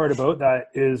interesting part about that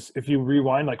is if you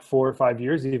rewind like 4 or 5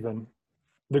 years even,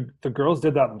 the girls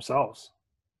did that themselves,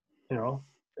 and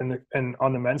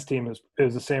on the men's team it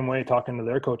was the same way, talking to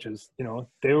their coaches.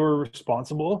 They were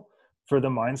responsible for the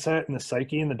mindset and the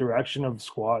psyche and the direction of the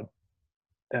squad.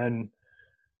 And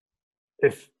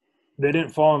if they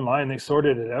didn't fall in line, they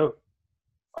sorted it out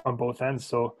on both ends.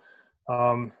 So,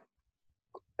 and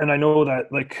I know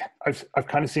that like I've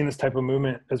kind of seen this type of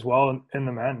movement as well in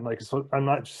the men. Like, so I'm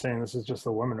not just saying this is just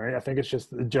the women, right? I think it's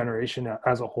just the generation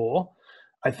as a whole,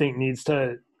 I think needs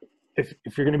to, if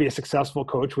you're going to be a successful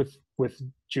coach with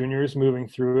juniors moving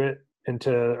through it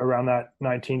into around that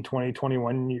 19, 20,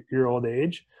 21-year-old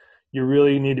age, you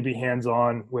really need to be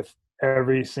hands-on with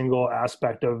every single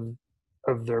aspect of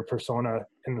their persona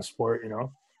in the sport.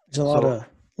 There's a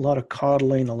lot of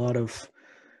coddling, a lot of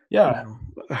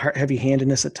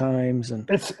heavy-handedness at times, and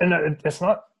it's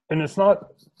not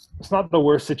the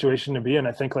worst situation to be in.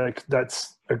 I think like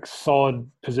that's a solid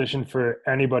position for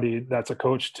anybody that's a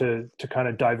coach to kind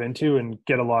of dive into and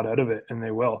get a lot out of it, and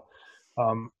they will.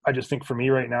 I just think for me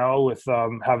right now with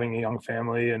having a young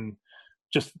family and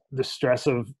just the stress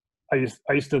of, I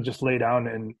used to just lay down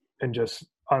and just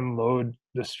unload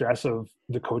the stress of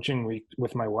the coaching week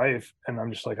with my wife, and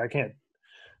I'm just like, I can't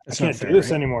do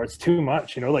this anymore. It's too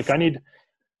much, like I need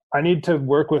to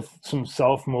work with some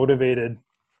self-motivated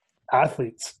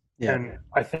athletes. Yeah. And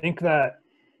I think that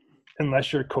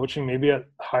unless you're coaching maybe at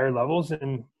higher levels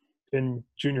in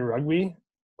junior rugby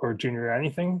or junior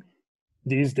anything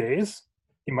these days,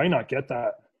 you might not get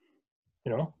that,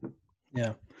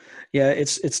 Yeah,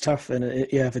 it's tough, and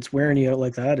if it's wearing you out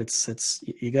like that, it's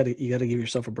you got to give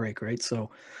yourself a break, right? So,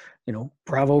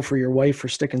 bravo for your wife for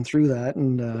sticking through that,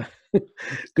 and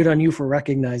good on you for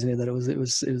recognizing it, that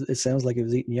it sounds like it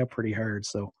was eating you up pretty hard.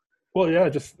 So, well, yeah,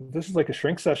 this is like a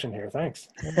shrink session here. Thanks.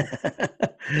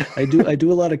 I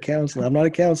do a lot of counseling. I'm not a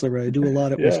counselor, but I do a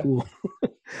lot at my school.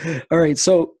 All right,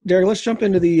 so Derek, let's jump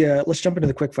into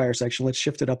the quick fire section. Let's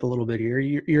shift it up a little bit here.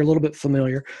 You're a little bit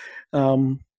familiar.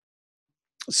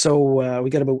 So we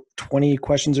got about 20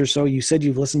 questions or so. You said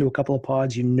you've listened to a couple of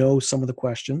pods. You know some of the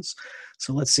questions.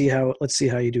 So let's see how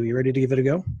you do. You ready to give it a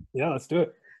go? Yeah, let's do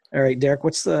it. All right, Derek,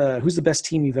 who's the best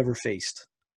team you've ever faced?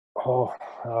 Oh,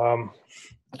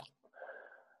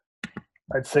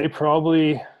 I'd say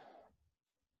probably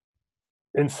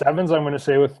in sevens, I'm going to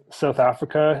say with South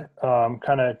Africa,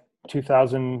 kind of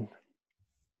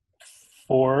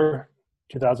 2004,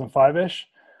 2005-ish.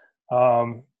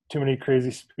 Too many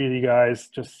crazy, speedy guys,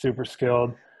 just super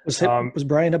skilled. Was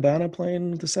Brian Habana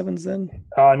playing the sevens then?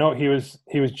 No, he was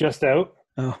just out.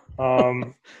 Oh.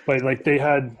 But like they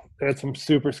had some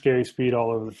super scary speed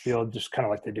all over the field, just kind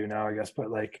of like they do now, I guess.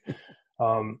 But like,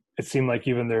 it seemed like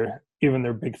even their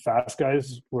big fast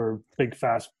guys were big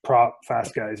fast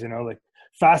guys. Like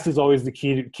fast is always the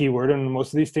key word on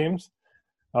most of these teams.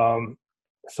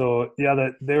 So yeah,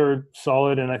 that they were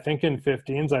solid. And I think in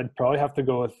 15s, I'd probably have to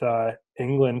go with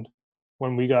England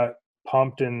when we got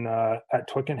pumped in at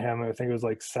Twickenham. I think it was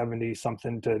like 70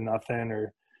 something to nothing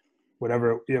or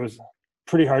whatever. It was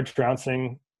pretty hard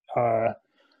trouncing.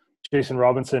 Jason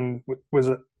Robinson was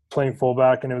playing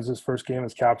fullback, and it was his first game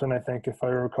as captain, I think, if I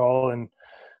recall. And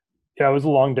yeah, it was a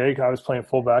long day. I was playing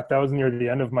fullback. That was near the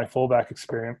end of my fullback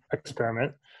experiment.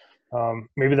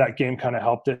 Maybe that game kind of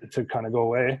helped it to kind of go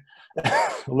away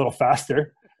a little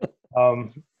faster.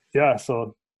 Yeah,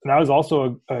 so and that was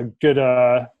also a good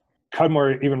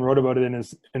Cudmore even wrote about it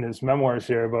in his memoirs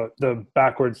here about the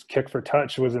backwards kick for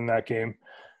touch was in that game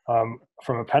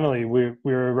from a penalty. We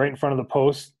were right in front of the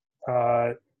post,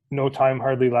 no time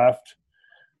hardly left.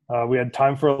 We had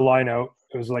time for a line out.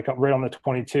 It was like right on the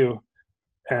 22,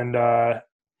 and the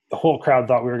whole crowd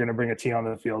thought we were going to bring a tee on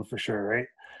the field for sure, right?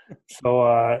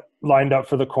 So lined up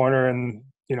for the corner, and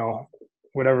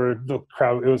whatever the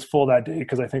crowd, it was full that day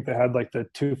because I think they had like the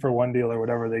 2-for-1 deal or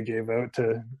whatever they gave out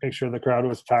to make sure the crowd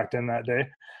was packed in that day,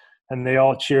 and they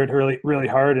all cheered really, really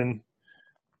hard, and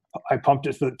I pumped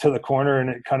it to the corner, and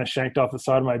it kind of shanked off the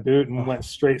side of my boot and went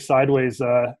straight sideways.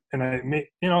 And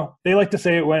they like to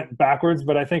say it went backwards,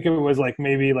 but I think it was like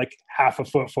maybe like half a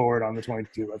foot forward on the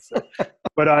 22, let's say.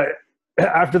 But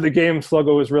after the game,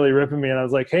 Sluggo was really ripping me, and I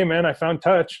was like, "Hey man, I found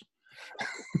touch."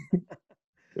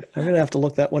 I'm gonna have to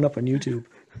look that one up on YouTube.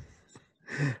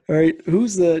 All right.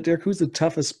 Derek, who's the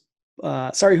toughest,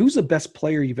 who's the best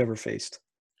player you've ever faced?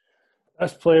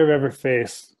 Best player I've ever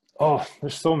faced. Oh,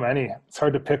 there's so many. It's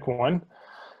hard to pick one.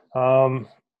 Um,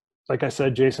 like I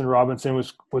said, Jason Robinson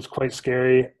was quite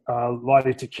scary.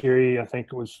 Lottie Takiri, I think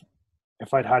it was,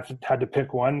 if I'd had to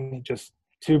pick one, just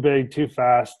too big, too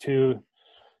fast, too.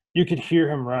 You could hear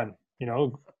him run. You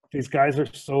know, these guys are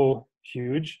so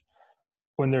huge.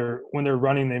 When they're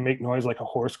running, they make noise like a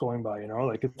horse going by. You know,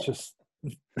 like it's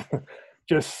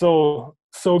just so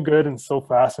good and so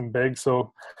fast and big.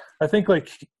 So I think like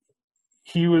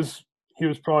he was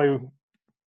probably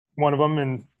one of them.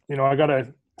 And you know, I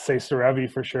gotta say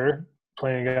Serevi for sure.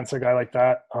 Playing against a guy like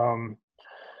that.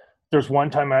 There's one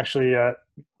time actually at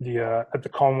the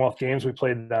Commonwealth Games we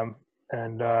played them,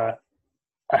 and I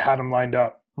had him lined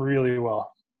up really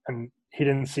well, and he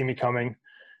didn't see me coming,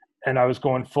 and I was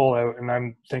going full out, and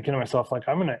I'm thinking to myself like,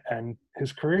 I'm gonna end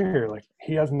his career here. Like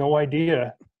he has no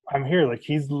idea I'm here. Like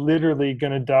he's literally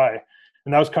gonna die.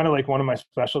 And that was kind of like one of my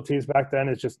specialties back then,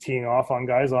 is just teeing off on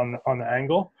guys on the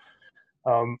angle,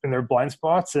 in their blind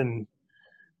spots. And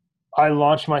I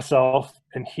launched myself,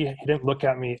 and he didn't look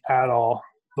at me at all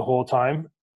the whole time.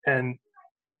 And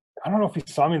I don't know if he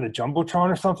saw me in the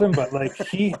Jumbotron or something, but like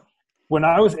when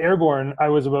I was airborne, I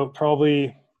was about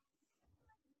probably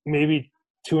maybe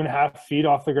 2.5 feet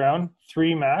off the ground,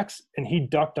 3 max, and he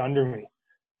ducked under me.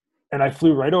 And I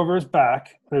flew right over his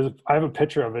back. I have a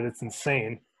picture of it. It's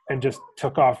insane. And just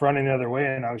took off running the other way.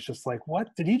 And I was just like,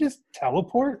 what? Did he just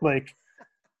teleport? Like,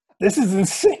 this is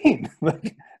insane.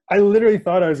 Like, I literally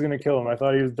thought I was going to kill him. I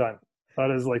thought he was done. I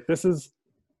thought it was like,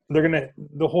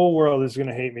 the whole world is going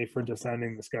to hate me for just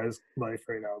ending this guy's life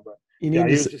right now. But he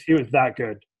was that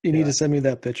good. You need to send me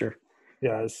that picture.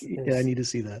 Yeah. I need to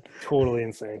see that. Totally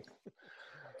insane.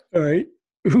 All right.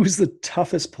 Who's the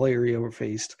toughest player you ever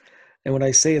faced? And when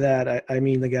I say that, I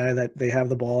mean the guy that they have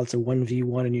the ball, it's a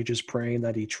 1v1 and you're just praying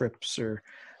that he trips or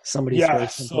somebody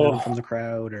throws something from the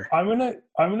crowd. Or I'm gonna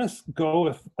go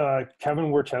with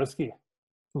Kevin Warchowski.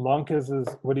 Lunk is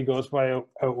what he goes by out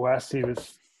west. He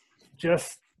was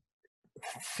just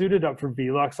suited up for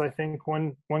VLUX, I think,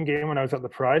 one game when I was at the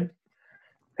Pride.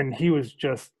 And he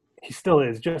still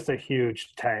is just a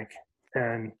huge tank.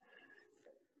 And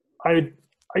I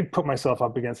put myself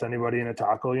up against anybody in a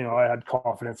tackle. You know, I had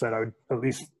confidence that I would, at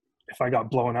least if I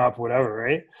got blown up, whatever,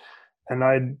 right? And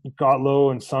I got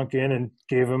low and sunk in and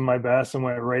gave him my best and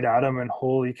went right at him. And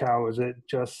holy cow,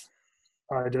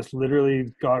 I just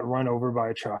literally got run over by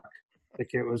a truck.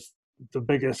 Like it was the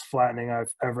biggest flattening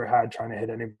I've ever had trying to hit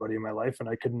anybody in my life. And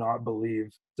I could not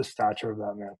believe the stature of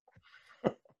that man.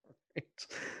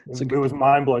 It was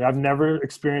mind blowing. I've never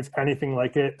experienced anything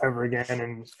like it ever again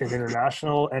in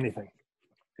international, anything.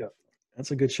 Yeah.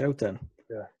 That's a good shout then.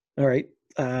 Yeah. All right.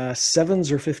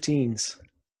 7s or 15s?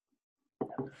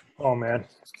 Oh man.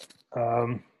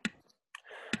 Yeah,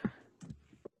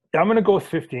 I'm going to go with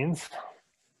 15s.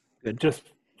 Good. Just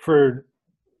for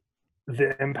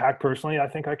the impact personally I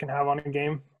think I can have on a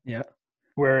game. Yeah.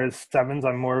 Whereas 7s,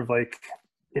 I'm more of like,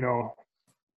 you know,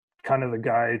 kind of the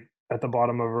guy at the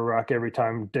bottom of a ruck every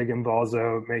time, digging balls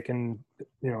out, making,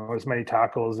 you know, as many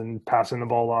tackles and passing the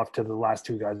ball off to the last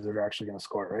 2 guys that are actually going to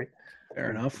score, right?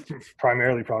 Fair enough.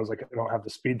 Primarily probably like I don't have the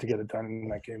speed to get it done in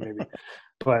that game maybe.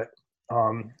 But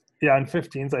yeah, in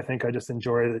 15s, I think I just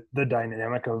enjoy the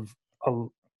dynamic of a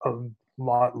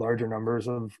lot larger numbers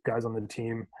of guys on the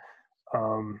team.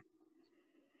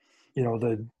 You know,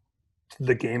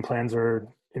 the game plans are,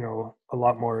 you know, a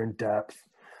lot more in depth.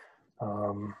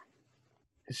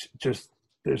 It's just,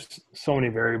 there's so many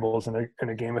variables in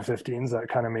a game of 15s that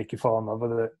kind of make you fall in love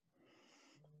with it.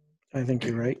 I think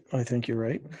you're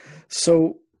right.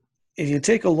 So if you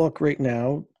take a look right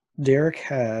now, Derek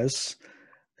has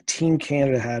a Team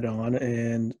Canada hat on,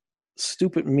 and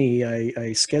stupid me,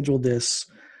 I scheduled this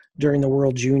during the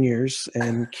World Juniors,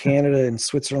 and Canada and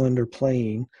Switzerland are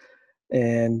playing.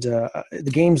 And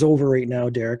the game's over right now,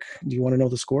 Derek. Do you want to know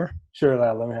the score? Sure,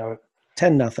 let me have it.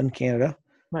 10-0 Canada.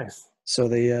 Nice. So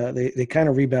they kind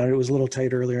of rebounded. It was a little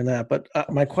tight earlier than that. But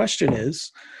my question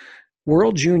is,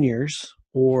 World Juniors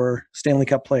or Stanley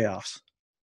Cup playoffs?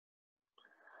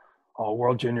 Oh,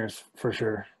 World Juniors for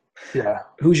sure. Yeah.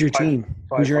 Who's your team?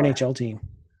 Who's your NHL team?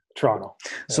 Toronto.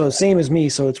 So same as me.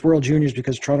 So it's World Juniors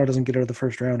because Toronto doesn't get out of the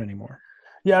first round anymore.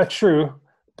 Yeah, true.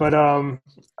 But I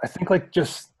think like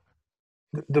just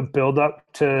the build up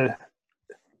to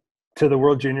the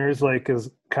World Juniors like is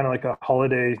kind of like a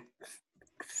holiday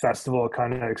festival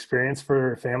kind of experience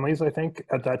for families, I think,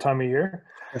 at that time of year.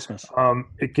 Christmas.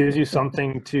 It gives you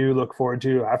something to look forward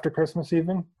to after Christmas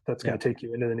even. That's going to take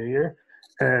you into the new year.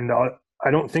 And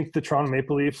I don't think the Toronto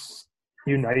Maple Leafs,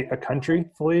 unite a country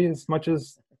fully as much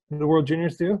as the World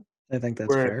Juniors do. I think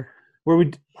that's fair. Where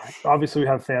we obviously we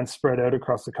have fans spread out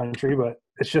across the country, but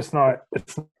it's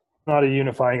not a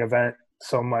unifying event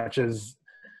so much as,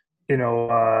 you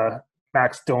know,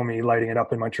 Max Domi lighting it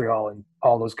up in Montreal and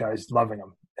all those guys loving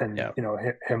him, and you know,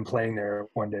 him playing there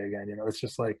one day again. You know, it's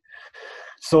just like,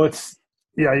 so it's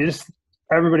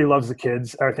everybody loves the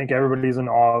kids. I think everybody's in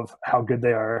awe of how good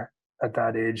they are at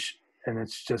that age, and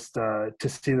it's just to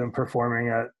see them performing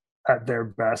at their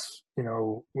best, you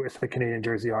know, with the Canadian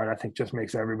jersey on, I think just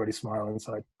makes everybody smile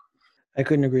inside. I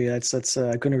couldn't agree. I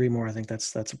couldn't agree more. I think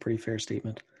that's a pretty fair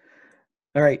statement.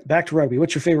 All right, back to rugby.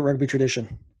 What's your favorite rugby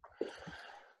tradition?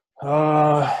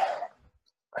 I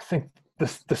think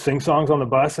the sing songs on the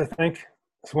bus, I think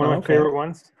it's one of my favorite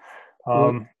ones.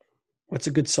 What's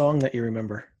a good song that you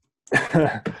remember?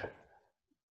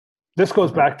 This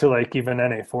goes back to like even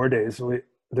NA4 days. I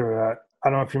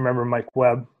don't know if you remember Mike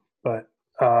Webb, but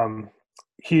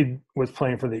he was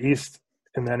playing for the East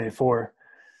in the NA4,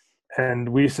 and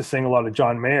we used to sing a lot of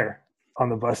John Mayer on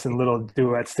the bus in little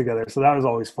duets together. So that was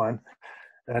always fun.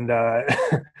 And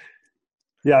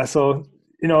so,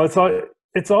 you know,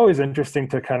 it's always interesting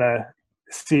to kind of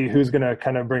see who's going to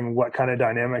kind of bring what kind of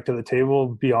dynamic to the table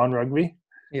beyond rugby.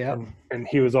 Yeah. And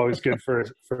he was always good for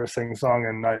a sing song,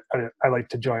 and I like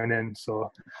to join in.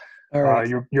 So all right.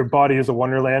 Your Body is a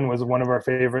Wonderland was one of our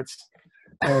favorites.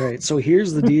 All right. So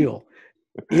here's the deal.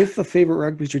 If a favorite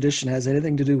rugby tradition has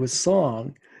anything to do with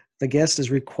song, the guest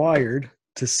is required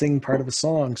to sing part of a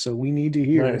song. So we need to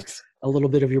hear a little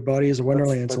bit of Your Body is a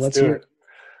Wonderland. Let's hear it.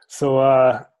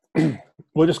 So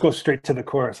we'll just go straight to the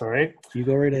chorus, all right? You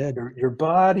go right ahead. Your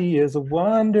body is a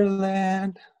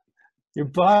wonderland. Your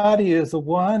body is a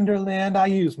wonderland. I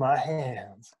use my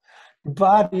hands. Your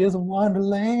body is a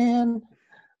wonderland.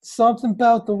 Something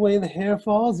about the way the hair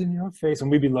falls in your face.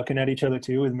 And we'd be looking at each other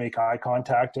too and make eye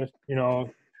contact, you know,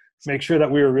 make sure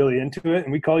that we were really into it.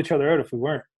 And we call each other out if we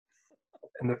weren't.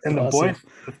 And the boys,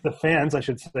 the fans, I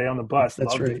should say, on the bus.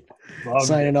 That's right.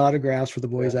 Signing autographs for the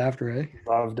boys after, eh?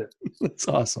 Loved it. That's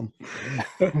awesome.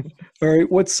 All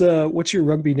right. What's your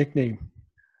rugby nickname?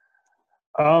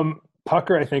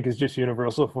 Pucker, I think, is just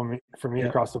universal for me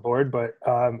across the board. But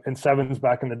in sevens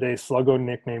back in the day, Sluggo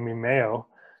nicknamed me Mayo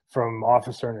from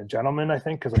Officer and a Gentleman, I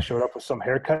think, because I showed up with some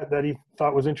haircut that he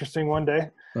thought was interesting one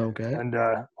day. Okay. And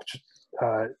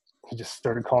he just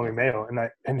started calling me Mayo,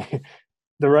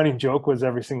 the running joke was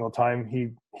every single time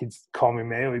he'd call me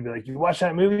Mayo, he'd be like, "You watch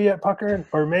that movie yet, Pucker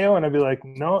or Mayo?" And I'd be like,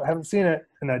 "No, I haven't seen it."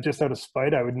 And I just out of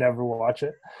spite, I would never watch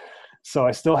it. So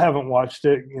I still haven't watched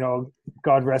it. You know,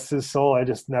 God rest his soul. I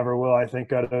just never will. I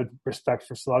think out of respect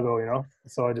for Sluggo, you know.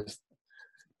 So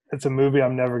it's a movie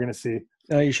I'm never going to see.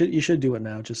 You should do it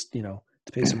now, just, you know,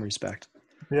 to pay some respect.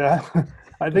 Yeah,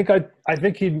 I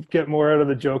think he'd get more out of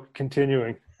the joke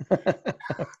continuing.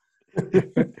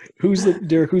 Who's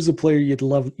the player you'd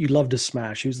love to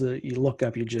smash? You look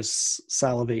up, you just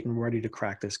salivate and ready to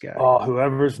crack this guy? Oh,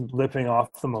 whoever's lipping off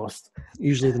the most.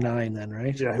 Usually the 9 then,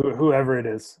 right? Yeah, whoever it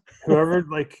is. Whoever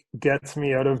like gets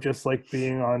me out of just like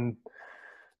being on,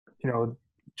 you know,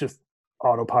 just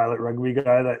autopilot rugby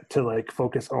guy to like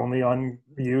focus only on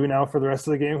you now for the rest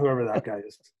of the game, whoever that guy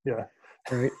is. Yeah.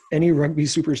 All right. Any rugby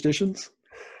superstitions?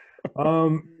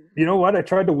 You know what? I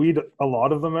tried to weed a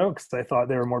lot of them out because I thought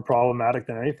they were more problematic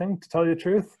than anything, to tell you the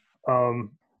truth.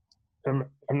 I'm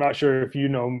not sure if you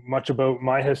know much about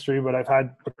my history, but I've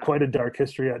had quite a dark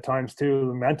history at times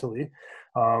too, mentally,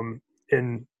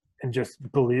 in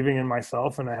just believing in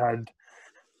myself. And I had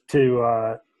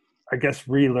to, I guess,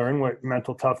 relearn what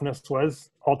mental toughness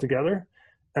was altogether.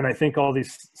 And I think all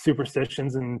these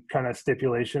superstitions and kind of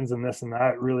stipulations and this and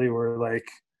that really were like,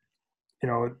 you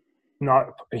know, not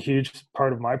a huge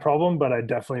part of my problem, but I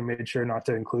definitely made sure not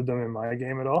to include them in my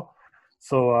game at all.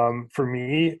 So for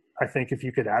me, I think if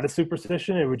you could add a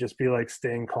superstition, it would just be like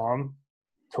staying calm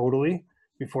totally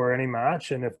before any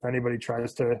match. And if anybody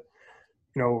tries to,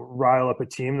 you know, rile up a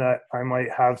team that I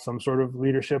might have some sort of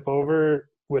leadership over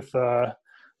with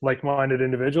like-minded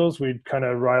individuals, we'd kind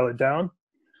of rile it down.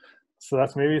 So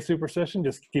that's maybe a superstition,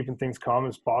 just keeping things calm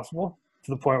as possible,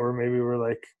 to the point where maybe we're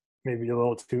like maybe a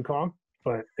little too calm.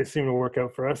 But it seemed to work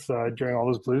out for us during all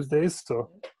those Blues days. So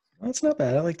that's not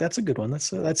bad. That's a good one.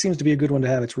 That seems to be a good one to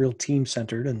have. It's real team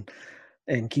centered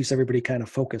and keeps everybody kind of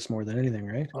focused more than anything,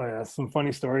 right? Oh yeah, some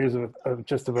funny stories of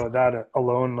just about that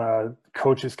alone.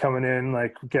 Coaches coming in,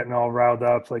 like getting all riled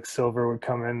up. Like Silver would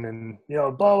come in and, you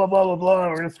know, blah blah blah blah blah.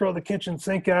 We're gonna throw the kitchen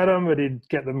sink at him, but he'd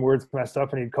get the words messed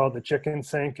up and he'd call it the chicken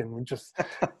sink, and we just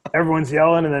everyone's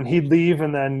yelling, and then he'd leave,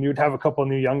 and then you'd have a couple of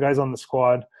new young guys on the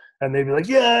squad. and they'd be like,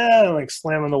 yeah, and like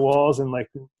slamming the walls, and like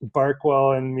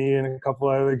Barkwell and me and a couple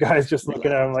other guys just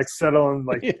looking at them, like settling,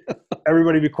 like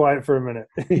everybody be quiet for a minute.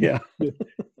 Yeah.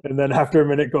 And then after a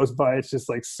minute goes by, it's just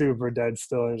like super dead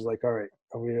still. And it's like, all right,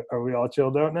 are we all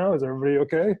chilled out now? Is everybody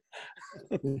okay?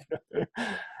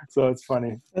 So it's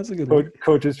funny. That's a good one.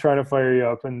 Coach is trying to fire you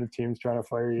up and the team's trying to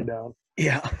fire you down.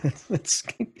 Yeah. That's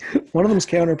one of them's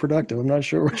counterproductive. I'm not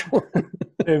sure which one.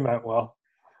 It meant well.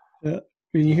 Yeah.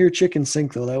 When you hear chicken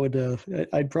sink, though, that would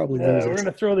I'd probably lose we're it. going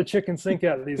to throw the chicken sink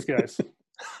at these guys.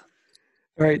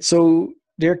 All right. So,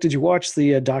 Derek, did you watch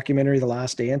the documentary, The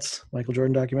Last Dance, Michael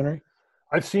Jordan documentary?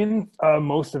 I've seen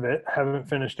most of it. Haven't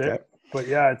finished it. Okay. But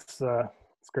yeah, it's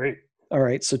great. All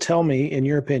right. So tell me, in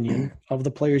your opinion, of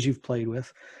the players you've played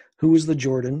with, who was the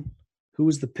Jordan, who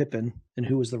was the Pippen, and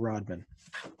who was the Rodman?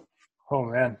 Oh,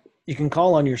 man. You can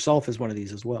call on yourself as one of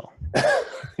these as well.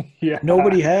 Yeah.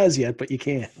 Nobody has yet, but you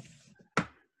can.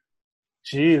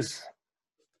 Jeez.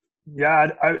 Yeah,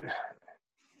 I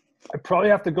probably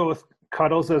have to go with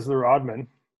Cuddles as the Rodman.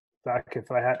 Back if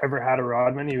I ever had a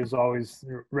Rodman, he was always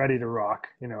ready to rock.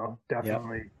 You know,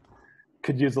 definitely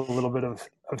could use a little bit of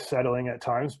settling at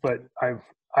times, but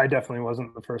I definitely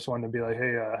wasn't the first one to be like,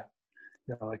 hey,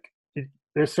 you know, like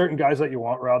there's certain guys that you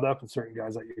want riled up and certain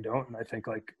guys that you don't, and I think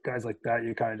like guys like that,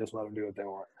 you kind of just let them do what they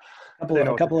want.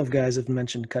 A couple of guys have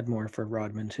mentioned Cudmore for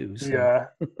Rodman too. So.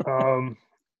 Yeah.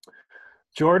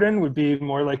 Jordan would be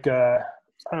more like I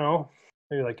don't know,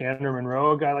 maybe like Andrew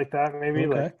Monroe, a guy like that, maybe.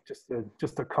 Okay. Like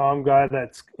just a calm guy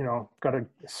that's, you know, got a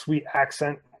sweet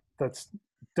accent that's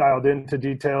dialed into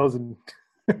details and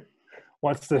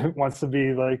wants to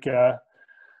be like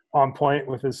on point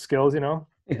with his skills, you know,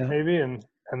 maybe. And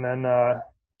then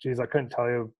geez, I couldn't tell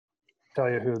you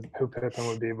who Pippen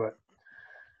would be, but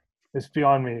it's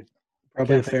beyond me.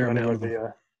 Probably a fair amount of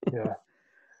them. Yeah.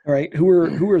 All right. Who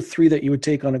are three that you would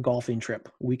take on a golfing trip,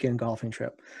 weekend golfing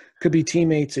trip? Could be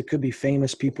teammates. It could be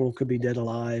famous people. Could be dead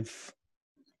alive.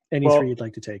 Any three you'd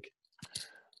like to take?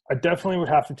 I definitely would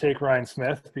have to take Ryan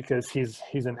Smith because he's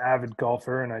an avid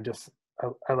golfer, and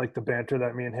I like the banter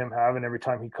that me and him have. And every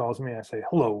time he calls me, I say,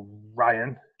 "Hello,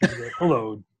 Ryan." Like,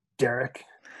 "Hello, Derek."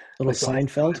 Little like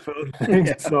Seinfeld.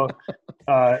 Yeah. So,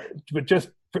 but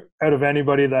just out of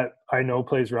anybody that I know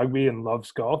plays rugby and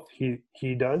loves golf, he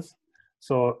does.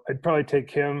 So I'd probably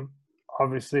take him.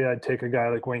 Obviously, I'd take a guy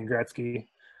like Wayne Gretzky,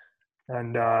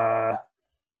 and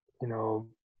you know,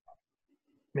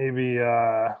 maybe.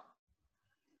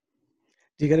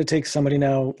 You got to take somebody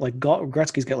now. Like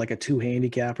Gretzky's got like a 2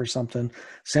 handicap or something.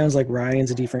 Sounds like Ryan's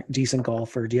a decent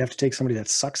golfer. Do you have to take somebody that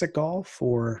sucks at golf,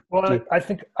 or? Well, I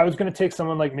think I was going to take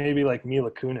someone like maybe like Mila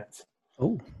Kunis.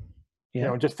 Oh, yeah. You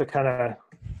know, just to kind of.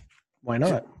 Why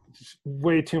not? Just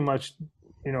way too much,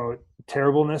 you know,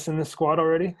 terribleness in this squad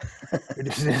already. We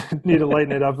just need to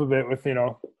lighten it up a bit with, you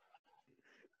know,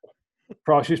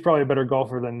 she's probably a better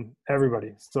golfer than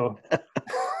everybody. So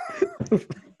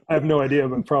I have no idea,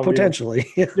 but probably potentially.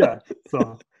 Yeah.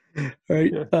 So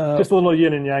right. Yeah. Just a little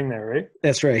yin and yang there, right?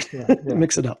 That's right. Yeah.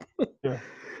 Mix it up. Yeah.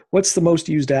 What's the most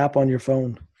used app on your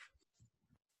phone?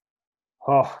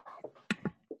 Oh,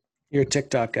 you're a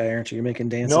TikTok guy, aren't you? You're making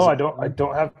dances. No, I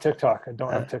don't have TikTok. I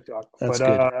don't have TikTok. That's but,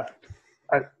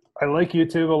 good. I like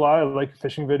YouTube a lot. I like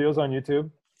fishing videos on YouTube.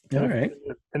 All right.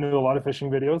 I do a lot of fishing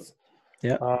videos.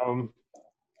 Yeah.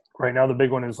 Right now the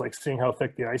big one is like seeing how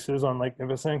thick the ice is on Lake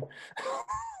Nipissing.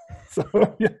 So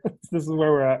yeah, this is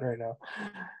where we're at right now.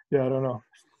 Yeah, I don't know.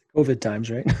 COVID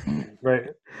times, right? Right.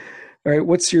 All right.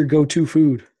 What's your go-to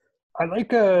food? I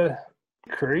like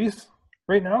curries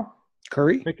right now.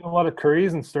 Curry? Making a lot of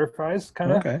curries and stir fries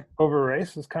kind of over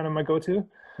rice is kind of my go-to.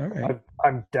 All right.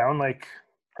 I'm down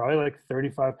probably like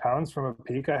 35 pounds from a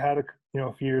peak I had a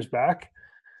few years back.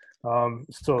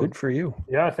 So good for you.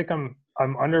 Yeah, I think I'm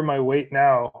under my weight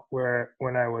now where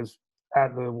when I was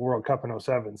at the World Cup in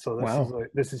 2007. So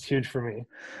this is huge for me.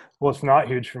 Well, it's not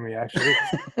huge for me actually.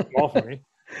 It's small for me.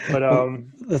 But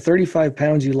the 35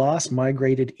 pounds you lost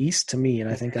migrated east to me, and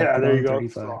I think I put on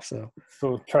 35.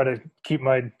 So try to keep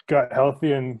my gut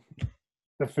healthy, and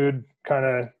the food kind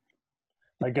of,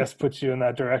 I guess, puts you in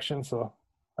that direction. So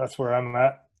that's where I'm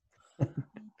at.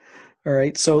 All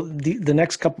right. So the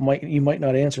next couple you might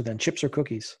not answer then. Chips or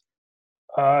cookies?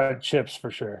 Chips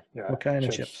for sure. Yeah. What kind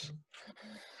of chips?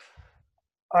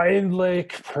 I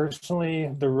like personally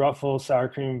the Ruffles sour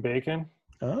cream and bacon.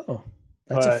 Oh,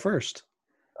 that's a first.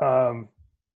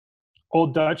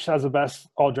 Old Dutch has the best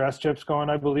all dress chips going,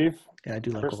 I believe. Yeah, I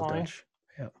do like Old Dutch.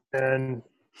 Yeah. And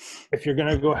if you're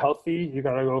gonna go healthy, you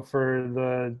gotta go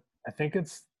for I think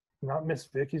it's not Miss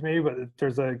Vicky's maybe, but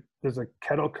there's a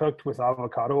kettle cooked with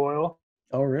avocado oil.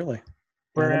 Oh, really?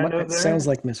 It sounds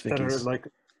like Miss Vicky's. That are like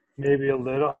maybe a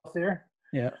little healthier.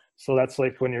 Yeah. So that's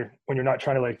like when you're not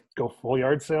trying to like go full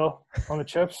yard sale on the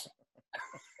chips,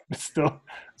 still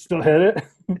hit it.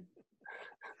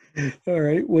 All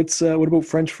right. What about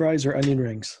French fries or onion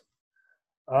rings?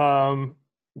 Um,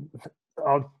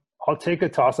 I'll take a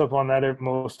toss up on that at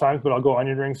most times, but I'll go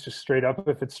onion rings just straight up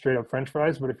if it's straight up French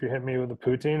fries. But if you hit me with a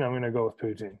poutine, I'm gonna go with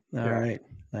poutine. All right.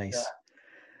 Nice. Yeah.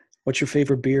 What's your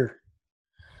favorite beer?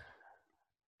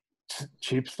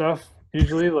 Cheap stuff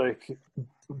usually, like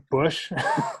Bush.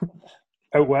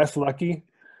 Out west, Lucky.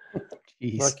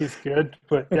 Jeez. Lucky's good,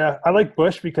 but yeah, I like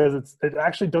Bush because it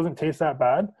actually doesn't taste that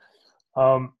bad.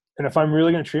 And if I'm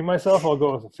really gonna treat myself, I'll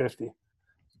go with a 50.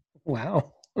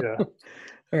 Wow. Yeah.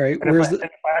 All right. And if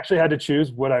I actually had to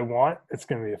choose what I want, it's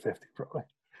gonna be a 50 probably.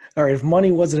 All right. If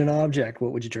money wasn't an object,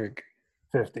 what would you drink?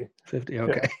 50. 50.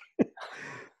 Okay. Yeah.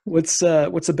 What's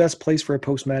the best place for a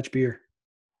post-match beer?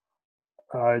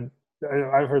 I've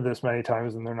heard this many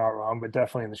times and they're not wrong, but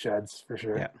definitely in the sheds for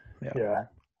sure. Yeah.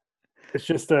 It's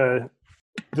just the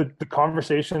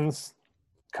conversations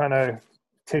kind of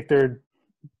take their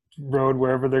road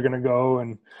wherever they're going to go,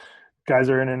 and guys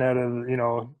are in and out of,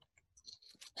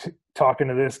 talking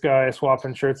to this guy,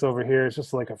 swapping shirts over here. It's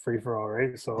just like a free for all,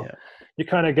 right? So you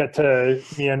kind of get to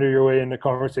meander your way into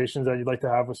conversations that you'd like to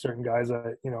have with certain guys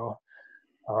that,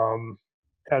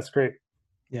 that's great.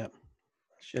 Yeah.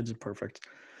 Sheds are perfect.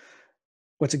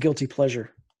 What's a guilty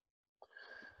pleasure?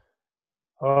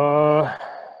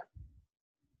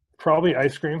 Probably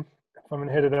ice cream if I'm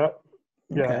gonna hit it up.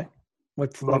 Yeah. Okay.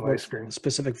 What ice cream?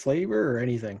 Specific flavor or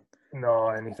anything? No,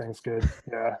 anything's good.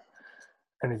 Yeah.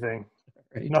 Anything.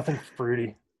 Right. Nothing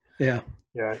fruity. Yeah.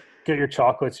 Yeah. Get your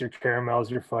chocolates, your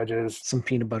caramels, your fudges. Some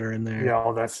peanut butter in there. Yeah,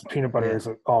 all that's peanut butter is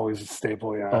always a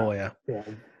staple. Yeah. Oh yeah. Yeah.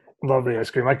 Love the ice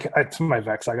cream. It's my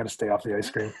vex. I got to stay off the ice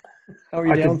cream. How are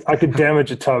you down? I could damage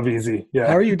a tub easy. Yeah.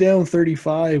 How are you down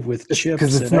 35 with chips?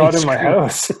 Because it's not in my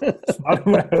house. It's not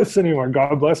in my house anymore.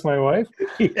 God bless my wife.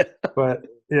 Yeah. But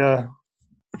yeah,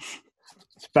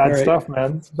 it's bad stuff,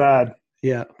 man. It's bad.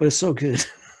 Yeah, but it's so good.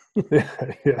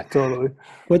 yeah, totally.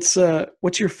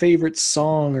 What's your favorite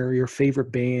song or your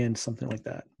favorite band, something like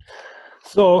that?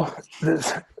 So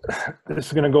this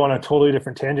is going to go on a totally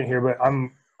different tangent here, but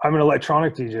I'm an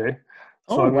electronic DJ.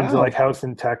 So I'm into like house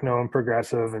and techno and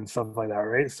progressive and stuff like that,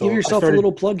 right? So give yourself a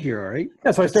little plug here, all right?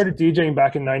 Yeah, so I started DJing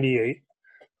back in '98.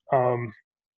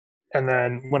 And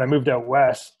then when I moved out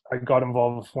west, I got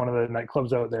involved with one of the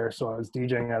nightclubs out there. So I was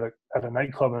DJing at a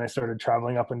nightclub, and I started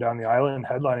traveling up and down the island,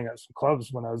 headlining at some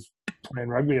clubs when I was playing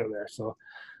rugby out there. So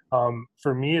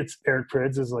for me, it's Eric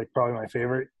Prydz is like probably my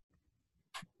favorite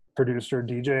producer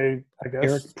DJ, I guess.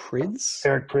 Eric Prydz?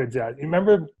 Eric Prydz, yeah. You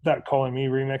remember that Call on Me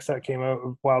remix that came out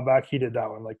a while back? He did that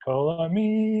one, like Call on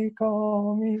Me,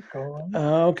 Call on Me, Call on Me.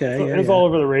 Oh, okay. So it was all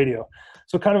over the radio.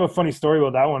 So kind of a funny story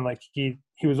about that one. Like he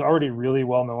was already really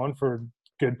well known for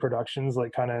good productions,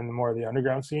 like kind of in more of the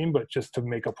underground scene, but just to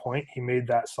make a point, he made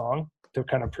that song to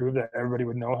kind of prove that everybody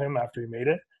would know him after he made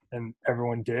it, and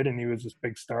everyone did, and he was this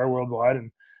big star worldwide,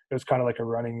 and it was kind of like a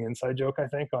running inside joke, I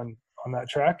think, on that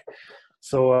track.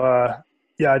 So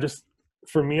yeah,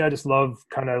 for me, I just love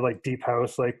kind of like deep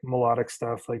house, like melodic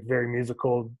stuff, like very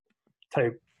musical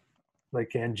type,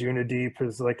 like Anjuna Deep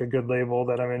is like a good label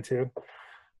that I'm into.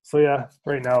 So yeah,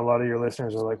 right now a lot of your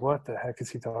listeners are like, "What the heck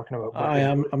is he talking about?"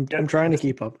 I'm trying to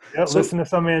keep up. Yeah, so, listen to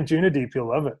some Anjuna Deep, you'll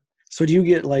love it. So do you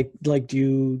get like do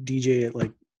you DJ at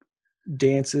like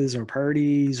dances or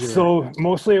parties? Or? So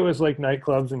mostly it was like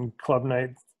nightclubs and club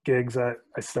night gigs that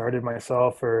I started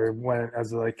myself or went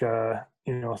as like on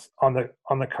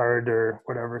the card or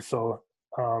whatever. So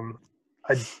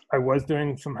I was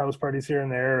doing some house parties here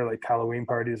and there, or like Halloween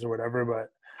parties or whatever,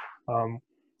 but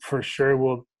for sure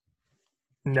we'll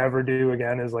never do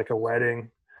again is like a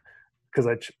wedding, because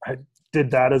I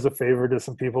did that as a favor to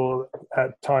some people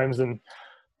at times, and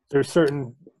there's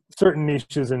certain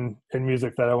niches in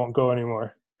music that I won't go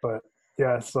anymore. But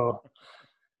yeah, so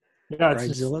yeah,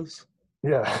 it's just,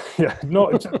 yeah,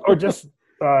 no, or just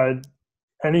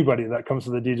anybody that comes to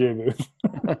the DJ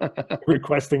booth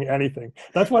requesting anything.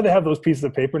 That's why they have those pieces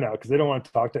of paper now, because they don't want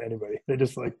to talk to anybody. They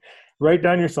just like write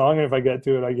down your song, and if I get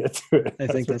to it, I get to it. I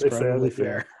think that's probably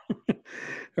fair.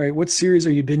 All right, what series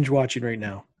are you binge watching right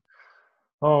now?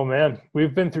 Oh man,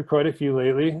 we've been through quite a few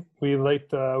lately. We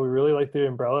really liked the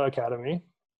Umbrella Academy.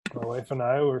 My wife and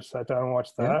I were sat down and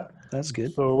watched that. Yeah, that's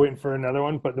good. So we're waiting for another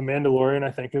one, but The Mandalorian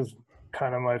I think is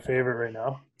kind of my favorite right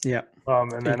now. Yeah.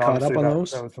 And then caught up on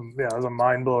those? That was a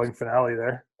mind-blowing finale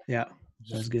there. Yeah,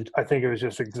 that's good. I think it was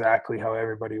just exactly how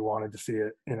everybody wanted to see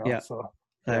it, Yeah. So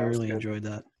I really enjoyed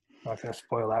that. Not going to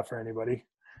spoil that for anybody.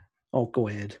 Oh, go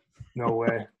ahead. No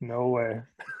way. No way.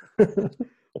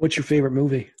 What's your favorite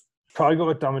movie? Probably go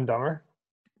with Dumb and Dumber.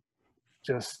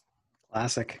 Just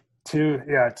Classic.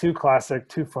 too classic,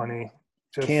 too funny.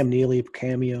 Just Cam Neely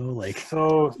cameo, like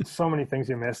so many things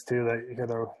you missed too that you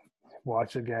gotta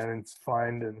watch again and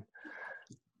find, and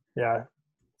yeah,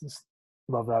 just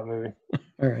love that movie.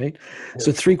 all right. Yeah.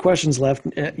 So 3 questions left.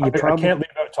 I can't leave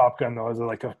out Top Gun though as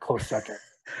like a close second.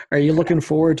 Are you looking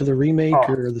forward to the remake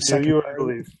or the second? You wouldn't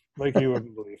believe. Like you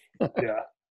wouldn't believe. Yeah.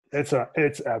 It's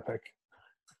epic.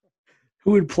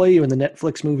 Who would play you in the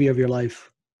Netflix movie of your life?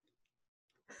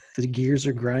 The gears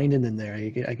are grinding in there.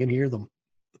 I can hear them.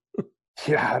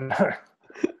 Yeah.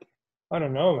 I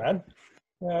don't know, man.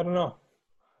 Yeah, I don't know.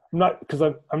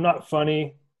 I'm not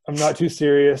funny. I'm not too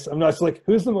serious. I'm not like,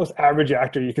 who's the most average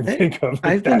actor you can think of?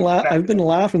 I've been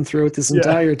laughing throughout this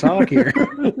entire talk here.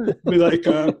 Be like,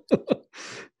 let's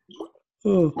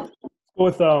go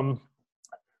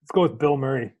with Bill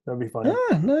Murray. That'd be funny.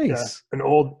 Ah, nice. Yeah.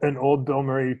 An old Bill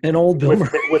Murray. An old Bill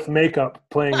Murray with makeup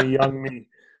playing a young me.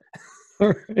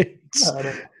 All right.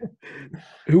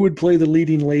 Who would play the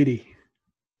leading lady?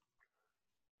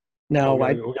 Now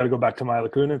we got to go back to Mila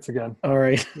Kunis again. All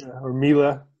right. Or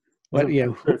Mila. What? Yeah.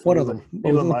 One of them.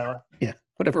 Mila. Yeah.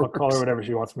 Whatever. I'll call her whatever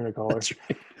she wants me to call her. That's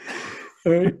right.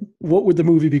 All right. What would the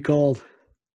movie be called?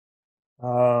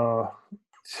 Like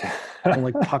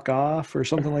Puck Off or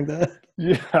something like that?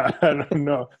 Yeah, I don't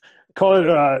know. Call it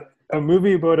a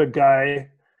movie about a guy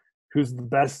who's the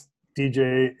best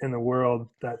DJ in the world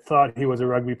that thought he was a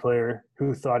rugby player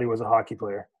who thought he was a hockey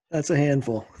player. That's a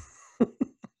handful.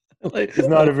 He's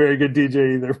not a very good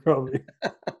DJ either, probably.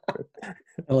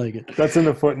 I like it. That's in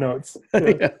the footnotes.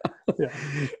 Yeah. Yeah.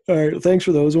 All right. Thanks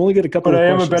for those. We only get a couple. But I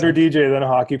am a better DJ than a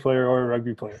hockey player or a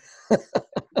rugby player.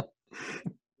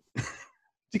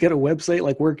 You got a website?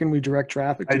 Like, where can we direct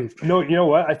traffic to? No, you know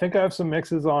what? I think I have some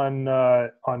mixes on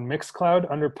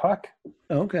Mixcloud under Puck.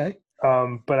 Okay.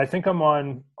 But I think I'm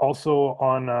also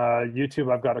on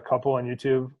YouTube. I've got a couple on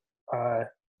YouTube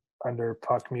under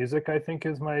Puck Music, I think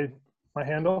is my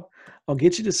handle. I'll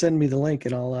get you to send me the link,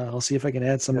 and I'll see if I can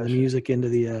add some of the music into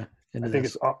the. I think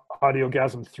it's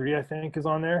Audiogasm 3. I think is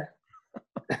on there.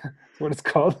 That's what it's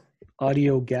called.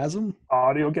 Audiogasm.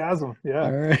 Audiogasm. Yeah.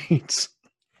 All right.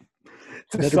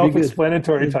 It's a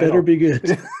self-explanatory title. Better be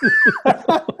good.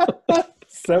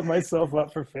 Set myself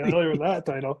up for failure with that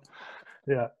title.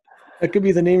 Yeah. That could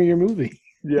be the name of your movie.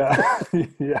 Yeah.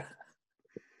 Yeah.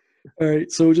 All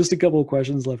right. So just a couple of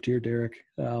questions left here, Derek.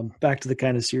 Back to the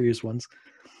kind of serious ones.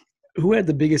 Who had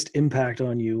the biggest impact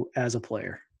on you as a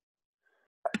player?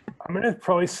 I'm going to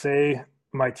probably say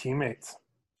my teammates.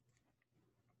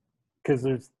 Because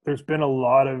there's been a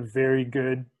lot of very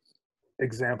good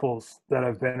examples that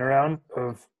I've been around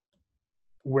of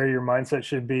where your mindset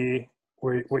should be,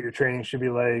 what your training should be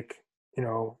like,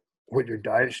 what your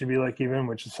diet should be like even,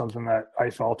 which is something that I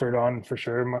faltered on for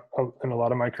sure in a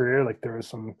lot of my career. Like there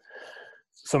was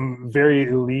some very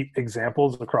elite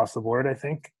examples across the board, I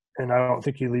think. And I don't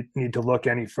think you need to look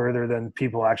any further than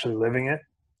people actually living it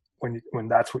when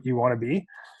that's what you want to be.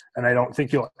 And I don't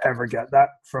think you'll ever get that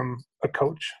from a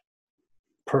coach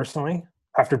personally.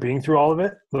 After being through all of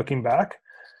it, looking back,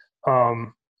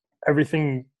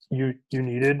 everything you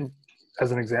needed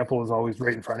as an example was always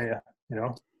right in front of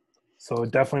you, So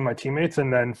definitely my teammates.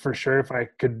 And then for sure, if I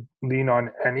could lean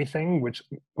on anything, which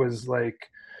was like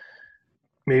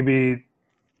maybe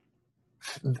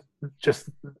just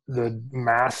the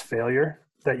mass failure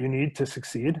that you need to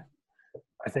succeed,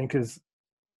 I think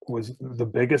was the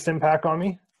biggest impact on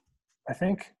me. I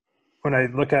think when I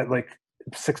look at like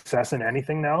success in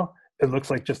anything now, it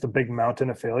looks like just a big mountain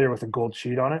of failure with a gold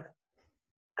sheet on it.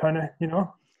 Kind of,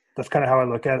 that's kind of how I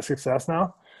look at success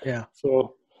now. Yeah.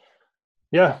 So,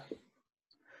 yeah.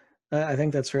 I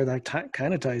think that's fair. That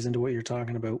kind of ties into what you're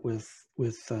talking about with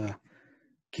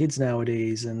kids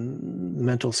nowadays and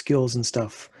mental skills and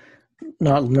stuff.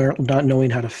 Not knowing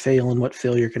how to fail and what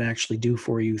failure can actually do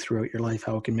for you throughout your life,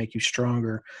 how it can make you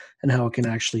stronger, and how it can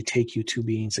actually take you to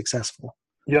being successful.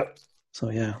 Yep. So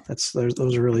yeah,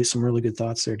 those are really some really good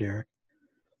thoughts there, Derek.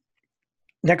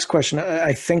 Next question.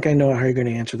 I think I know how you're going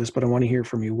to answer this, but I want to hear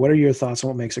from you. What are your thoughts on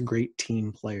what makes a great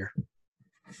team player?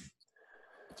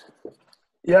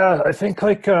 Yeah, I think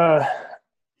like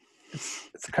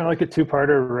it's kind of like a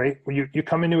two-parter, right? When you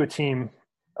come into a team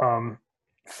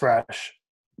fresh,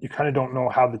 you kind of don't know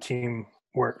how the team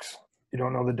works. You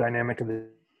don't know the dynamic of the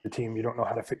team. You don't know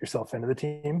how to fit yourself into the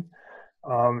team.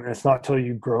 And it's not until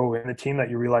you grow in a team that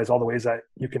you realize all the ways that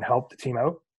you can help the team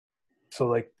out. So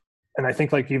like, and I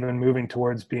think like even moving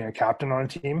towards being a captain on a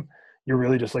team, you're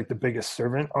really just like the biggest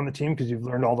servant on the team because you've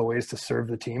learned all the ways to serve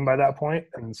the team by that point.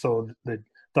 And so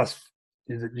thus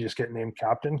you just get named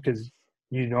captain because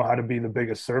you know how to be the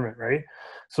biggest servant, right?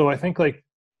 So I think like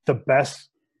the best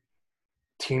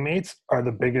teammates are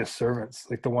the biggest servants,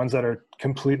 like the ones that are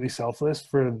completely selfless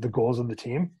for the goals of the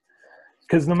team.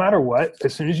 Because no matter what,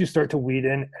 as soon as you start to weed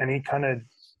in any kind of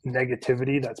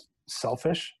negativity that's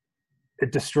selfish,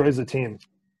 it destroys the team.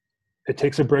 It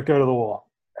takes a brick out of the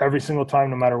wall every single time,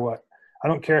 no matter what. I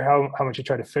don't care how much you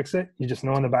try to fix it. You just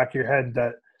know in the back of your head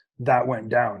that that went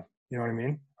down. You know what I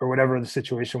mean? Or whatever the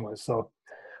situation was. So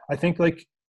I think like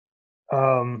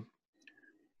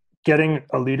getting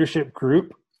a leadership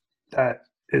group that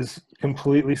is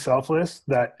completely selfless,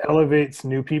 that elevates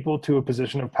new people to a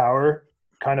position of power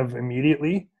kind of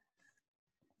immediately.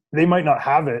 They might not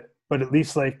have it, but at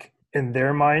least like in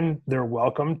their mind, they're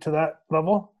welcome to that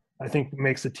level. I think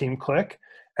makes the team click.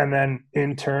 And then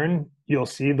in turn, you'll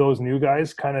see those new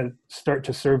guys kind of start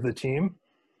to serve the team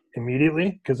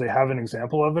immediately because they have an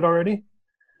example of it already.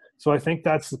 So I think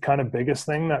that's the kind of biggest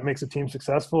thing that makes a team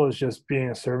successful, is just being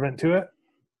a servant to it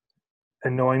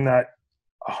and knowing that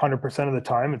 100% of the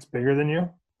time it's bigger than you,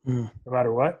 no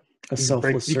matter what. A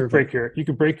selfless servant. You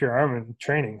could break your arm in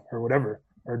training or whatever,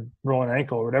 or roll an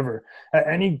ankle or whatever. At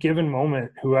any given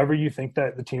moment, whoever you think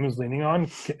that the team is leaning on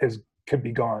could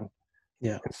be gone.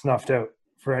 Yeah. And snuffed out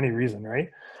for any reason, right?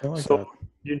 I like that.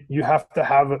 You have to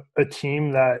have a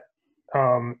team that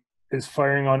is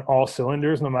firing on all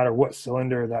cylinders, no matter what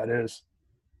cylinder that is.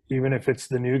 Even if it's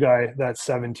the new guy that's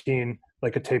 17,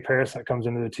 like a Tay Paris that comes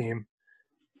into the team,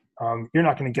 you're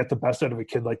not going to get the best out of a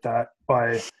kid like that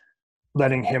by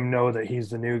letting him know that he's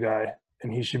the new guy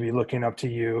and he should be looking up to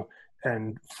you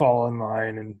and fall in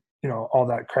line and, you know, all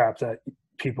that crap that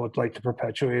people would like to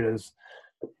perpetuate as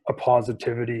a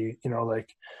positivity. You know,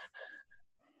 like,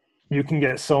 you can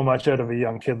get so much out of a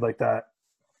young kid like that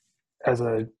as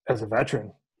a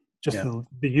veteran, just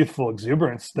the youthful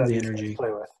exuberance that the you energy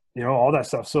play with, you know, all that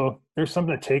stuff. So there's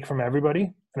something to take from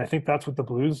everybody. And I think that's what the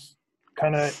Blues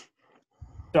kind of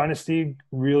dynasty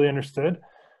really understood,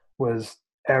 was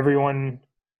everyone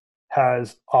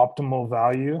has optimal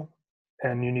value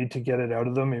and you need to get it out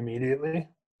of them immediately.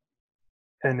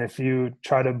 And if you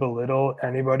try to belittle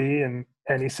anybody in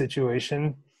any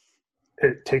situation,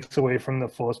 it takes away from the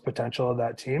fullest potential of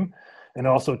that team, and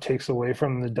also takes away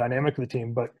from the dynamic of the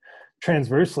team. But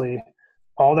transversely,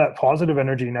 all that positive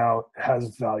energy now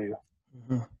has value,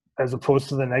 as opposed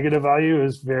to the negative value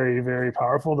is very, very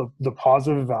powerful. The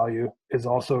positive value is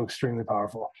also extremely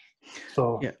powerful.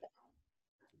 So yeah,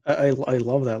 I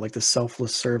love that, like the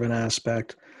selfless servant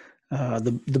aspect,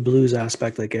 the Blues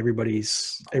aspect, like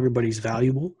everybody's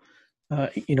valuable.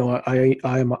 You know, I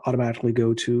automatically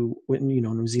go to when, you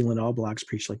know, New Zealand All Blacks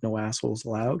preach like no assholes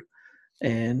allowed.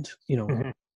 And, you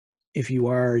know, if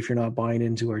you're not buying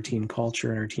into our team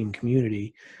culture and our team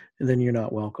community, then you're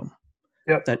not welcome.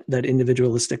 Yep. That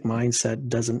individualistic mindset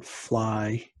doesn't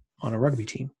fly on a rugby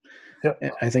team.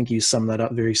 Yep. I think you summed that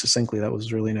up very succinctly. That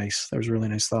was really nice. That was really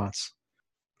nice thoughts.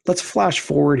 Let's flash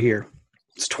forward here.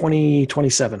 It's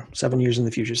 2027, 7 years in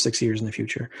the future, 6 years in the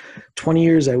future, 20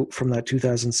 years out from that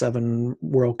 2007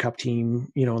 World Cup team,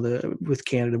 you know, with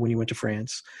Canada when you went to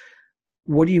France.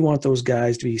 What do you want those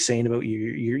guys to be saying about you?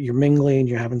 You're mingling,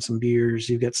 you're having some beers,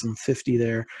 you get some 50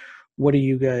 there. What do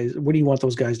you want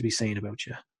those guys to be saying about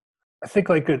you? I think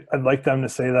like I'd like them to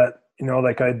say that, you know,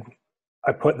 like I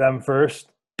put them first.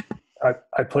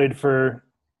 I played for,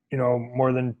 you know,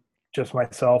 more than just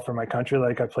myself or my country.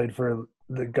 Like I played for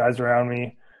the guys around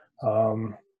me.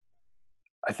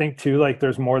 I think too, like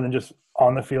there's more than just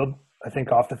on the field. I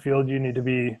think off the field, you need to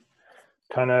be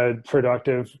kind of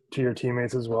productive to your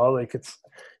teammates as well. Like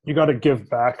you got to give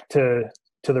back to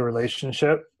the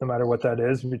relationship, no matter what that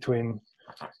is, between,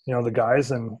 you know, the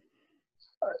guys. And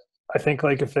I think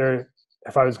like if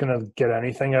I was going to get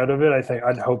anything out of it, I think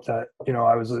I'd hope that, you know,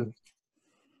 I was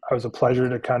a pleasure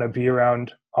to kind of be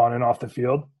around on and off the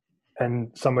field,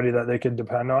 and somebody that they could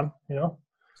depend on, you know?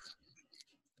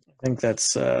 I think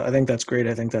that's great.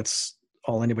 I think that's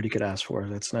all anybody could ask for.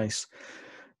 That's nice.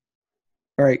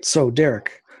 All right. So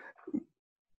Derek,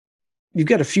 you've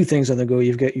got a few things on the go.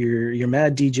 You've got your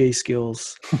mad DJ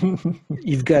skills.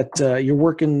 You've got, you're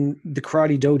working the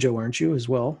karate dojo, aren't you, as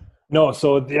well? No.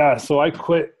 So I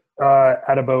quit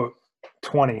at about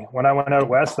 20. When I went out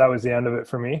west, that was the end of it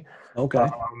for me. Okay.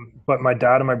 But my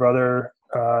dad and my brother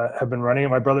have been running it.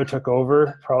 My brother took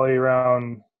over probably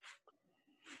around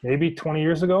maybe 20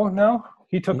 years ago now.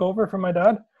 He took over from my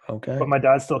dad. Okay. But my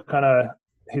dad's still kind of,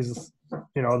 he's,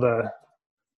 you know, the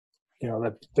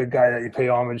guy that you pay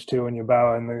homage to when you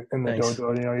bow in the Nice.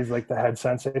 dojo. You know, he's like the head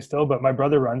sensei still, but my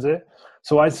brother runs it.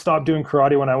 So I stopped doing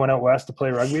karate when I went out west to play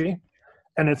rugby.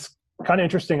 And it's kind of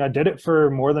interesting. I did it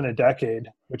for more than a decade,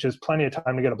 which is plenty of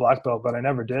time to get a black belt, but I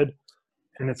never did.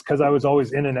 And it's because I was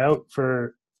always in and out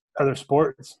for other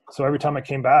sports. So every time I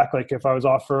came back, like if I was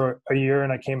off for a year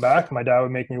and I came back, my dad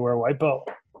would make me wear a white belt.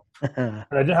 And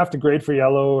I didn't have to grade for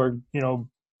yellow or,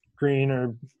 green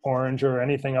or orange or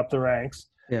anything up the ranks.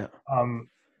 Yeah.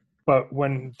 But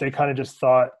when they kind of just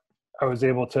thought I was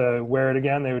able to wear it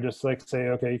again, they would just like say,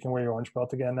 okay, you can wear your orange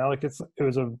belt again now. Like it's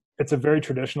a very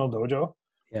traditional dojo.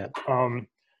 Yeah.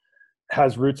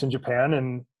 Has roots in Japan,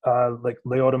 and like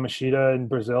Lyoto Machida in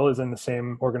Brazil is in the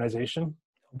same organization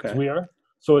as we are.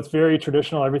 So it's very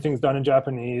traditional. Everything's done in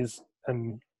Japanese,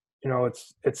 and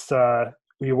it's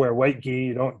you wear white gi.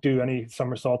 You don't do any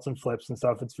somersaults and flips and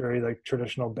stuff. It's very like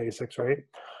traditional basics, right?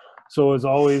 So it was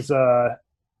always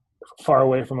far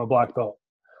away from a black belt.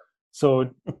 So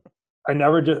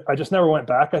I just never went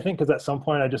back, I think, because at some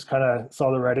point I just kind of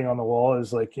saw the writing on the wall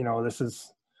as like, this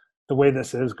is the way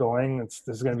this is going. This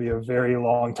is going to be a very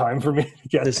long time for me to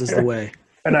get this there. Is the way.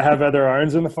 And I have other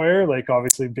irons in the fire, like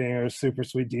obviously being a super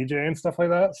sweet DJ and stuff like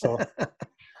that. So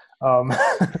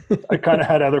I kind of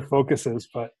had other focuses,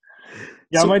 but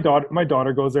yeah, so, my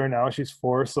daughter goes there now. She's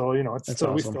 4. So, it's still,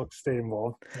 awesome. We still stay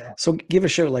involved. Yeah. So give a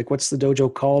shout, like what's the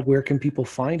dojo called? Where can people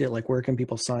find it? Like where can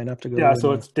people sign up to go? Yeah.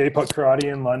 So it's Daypuck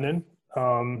Karate in London.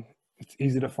 It's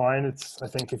easy to find. I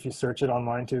think if you search it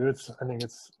online too,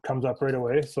 comes up right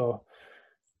away. So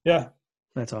yeah.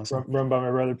 That's awesome. Run by my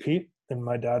brother Pete and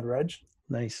my dad Reg.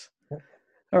 Nice. Yeah.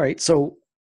 All right. So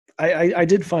I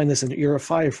did find this, and you're a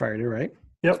firefighter, right?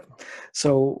 Yep.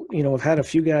 So, I've had a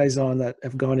few guys on that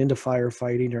have gone into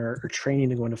firefighting or training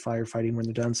to go into firefighting when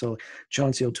they're done. So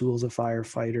Chauncey O'Toole's a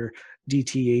firefighter,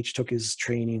 DTH took his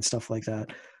training, stuff like that.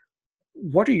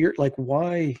 What are your, like,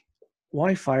 why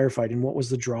firefighting? What was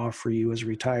the draw for you as a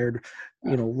retired,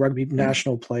 rugby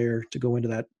national player to go into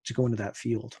that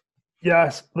field?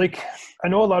 Yes. Like I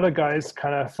know a lot of guys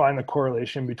kind of find the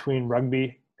correlation between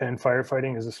rugby and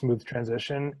firefighting as a smooth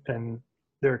transition, and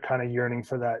they're kind of yearning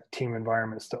for that team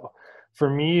environment still. For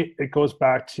me, it goes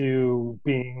back to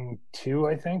being 2,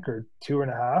 I think, or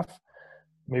 2.5,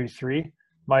 maybe 3.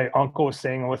 My uncle was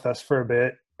staying with us for a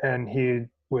bit, and he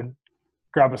would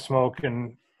grab a smoke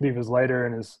and leave his lighter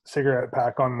and his cigarette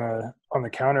pack on the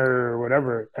counter or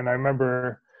whatever. And I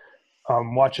remember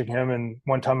watching him, and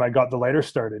one time I got the lighter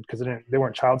started because they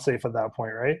weren't child safe at that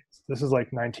point, right? This is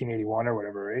like 1981 or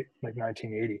whatever, right? Like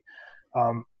 1980.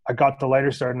 I got the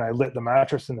lighter started and I lit the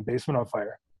mattress in the basement on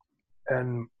fire.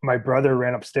 And my brother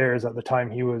ran upstairs. At the time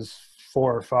he was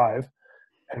 4 or 5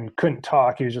 and couldn't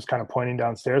talk. He was just kind of pointing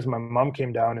downstairs. My mom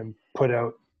came down and put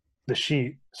out the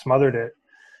sheet, smothered it.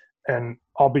 And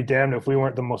I'll be damned if we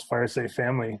weren't the most fire safe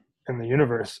family in the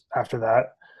universe after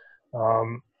that.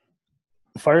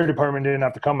 The fire department didn't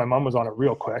have to come. My mom was on it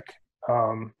real quick.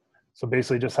 So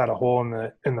basically just had a hole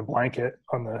in the blanket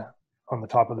on the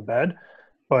top of the bed.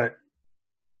 But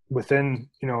within,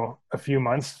 a few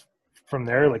months from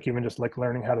there, like even just like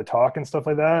learning how to talk and stuff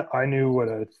like that, I knew what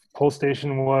a pull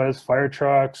station was, fire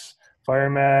trucks,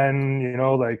 firemen,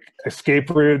 like escape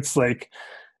routes. Like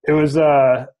it was,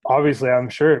 obviously, I'm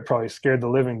sure it probably scared the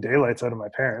living daylights out of my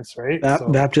parents, right?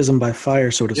 Baptism by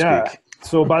fire, so to speak.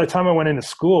 So by the time I went into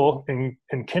school in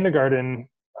kindergarten,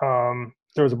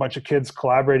 there was a bunch of kids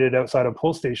collaborated outside a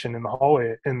pull station in the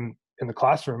hallway in the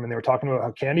classroom, and they were talking about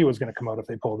how candy was going to come out if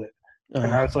they pulled it.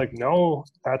 And I was like, no,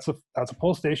 that's a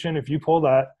pull station. If you pull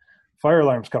that, fire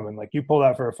alarm's coming. Like you pull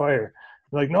that for a fire.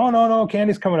 They're like, no,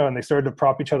 candy's coming out. And they started to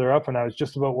prop each other up. And I was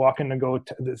just about walking to go.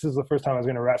 This is the first time I was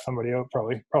going to rat somebody out.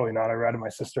 Probably not. I ratted my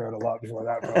sister out a lot before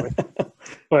that, probably.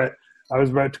 But I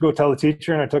was about to go tell the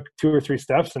teacher, and I took 2 or 3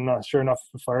 steps, and sure enough,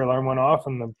 the fire alarm went off,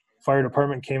 and the fire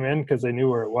department came in because they knew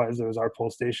where it was. It was our pull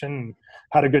station, and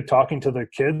had a good talking to the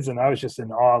kids. And I was just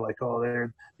in awe, like, oh,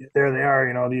 there they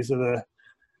are. These are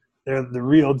they're the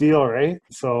real deal, right?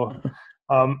 So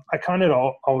I kind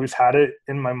of always had it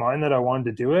in my mind that I wanted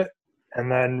to do it.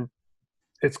 And then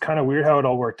it's kind of weird how it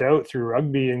all worked out through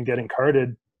rugby and getting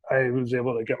carded. I was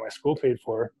able to get my school paid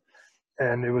for.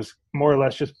 And it was more or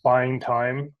less just buying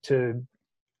time to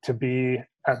be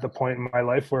at the point in my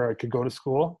life where I could go to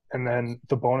school. And then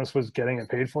the bonus was getting it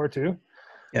paid for too.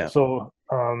 Yeah. So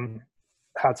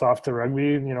hats off to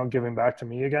rugby, giving back to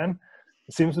me again.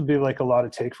 It seems to be like a lot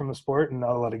of take from the sport and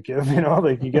not a lot of give,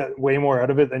 like you get way more out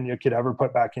of it than you could ever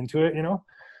put back into it,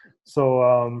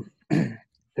 So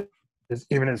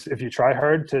even as if you try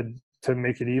hard to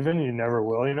make it even, you never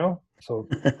will, So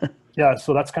yeah,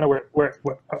 so that's kind of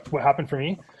what happened for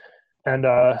me. And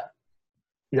I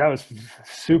was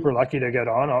super lucky to get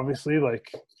on, obviously, like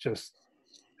just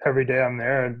every day I'm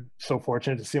there, and so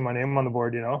fortunate to see my name on the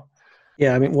board,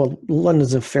 Yeah, I mean, well,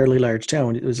 London's a fairly large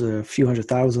town. It was a few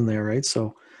 100,000 there, right?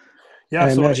 So Yeah,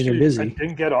 I so imagine you're actually, I busy.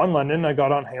 didn't get on London. I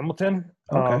got on Hamilton.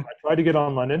 Okay. I tried to get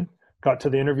on London, got to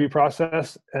the interview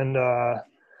process, and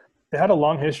they had a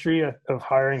long history of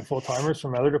hiring full timers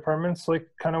from other departments, like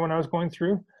kind of when I was going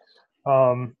through.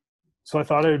 Um, so I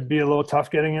thought it would be a little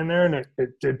tough getting in there, and it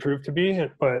did prove to be.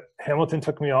 But Hamilton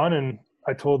took me on, and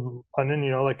I told London,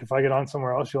 like if I get on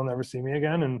somewhere else, you'll never see me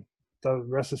again, and the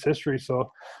rest is history. So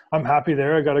I'm happy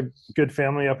there. I got a good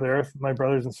family up there, my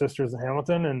brothers and sisters in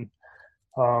Hamilton, and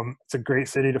it's a great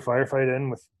city to firefight in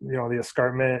with the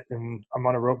escarpment, and I'm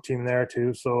on a rope team there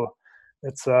too. So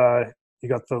it's you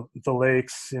got the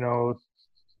lakes,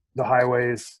 the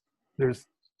highways. There's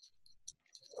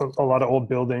a lot of old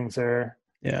buildings there.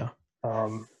 Yeah.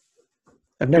 Um,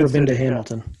 I've never Good been to city, yeah.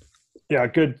 Hamilton. Yeah,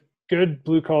 good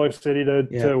blue collar city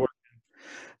Yeah. to work.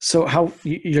 So how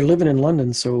you're living in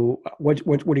London? So what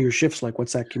are your shifts like?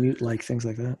 What's that commute like? Things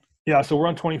like that. Yeah, so we're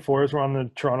on 24s. We're on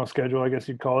the Toronto schedule, I guess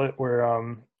you'd call it, where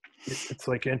it's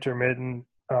like intermittent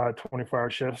 24-hour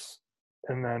shifts,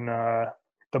 and then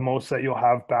the most that you'll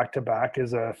have back to back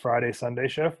is a Friday Sunday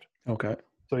shift. Okay.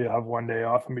 So you'll have one day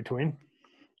off in between.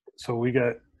 So we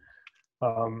get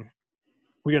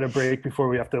a break before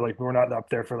we have to, like, we're not up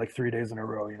there for like 3 days in a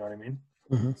row. You know what I mean?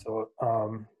 Mm-hmm. So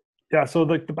yeah, so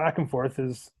like the back and forth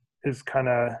is kind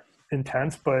of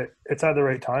intense, but it's at the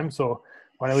right time. So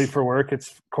when I leave for work,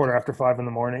 it's 5:15 in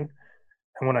the morning,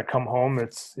 and when I come home,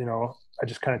 it's I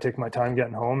just kind of take my time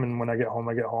getting home, and when I get home,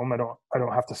 I get home. I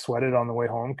don't have to sweat it on the way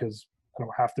home, because I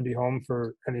don't have to be home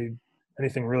for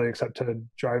anything really except to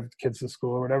drive the kids to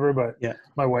school or whatever. But Yeah.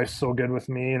 my wife's so good with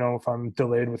me. If I'm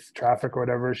delayed with traffic or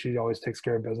whatever, she always takes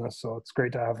care of business. So it's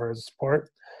great to have her as a support.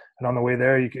 And on the way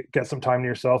there, you get some time to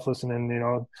yourself listening,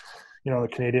 the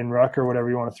Canadian Ruck or whatever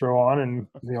you want to throw on, and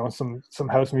some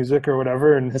house music or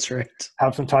whatever, and That's right.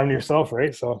 have some time to yourself,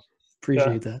 right? So yeah,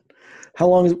 Appreciate that. How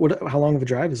long of a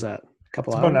drive is that? A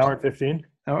couple it's about an hours? hour and 15.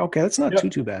 Oh, okay, that's not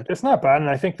Yep, too bad. it's not bad, and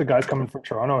I think the guys coming from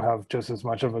Toronto have just as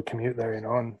much of a commute there,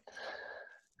 and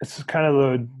it's kind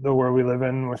of the where we live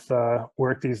in with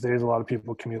work these days. A lot of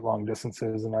people commute long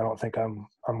distances, and I don't think I'm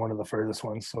one of the furthest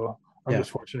ones. So I'm Yeah. just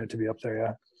fortunate to be up there.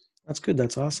 Yeah. That's good.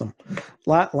 That's awesome.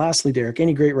 Lastly, Derek,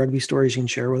 any great rugby stories you can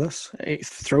share with us?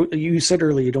 You said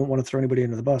earlier you don't want to throw anybody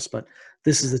under the bus, but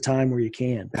this is the time where you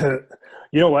can.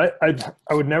 You know what? I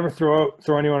would never throw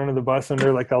anyone under the bus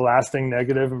under like a lasting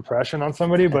negative impression on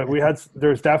somebody, but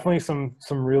there's definitely some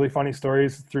really funny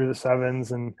stories through the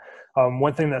sevens. And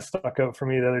one thing that stuck out for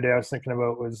me the other day I was thinking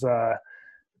about was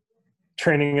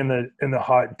training in the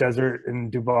hot desert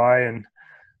in Dubai,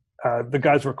 and the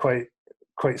guys were quite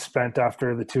spent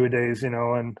after the 2 days,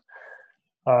 and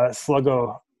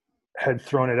Sluggo had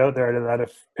thrown it out there that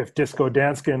if Disco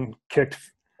Danskin kicked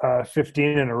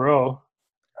 15 in a row,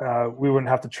 we wouldn't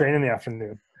have to train in the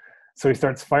afternoon. So he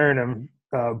starts firing him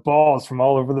balls from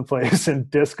all over the place, and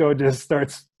Disco just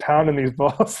starts pounding these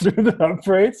balls through the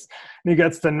uprights. And he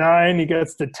gets to 9, he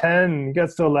gets to 10, he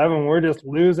gets to 11. We're just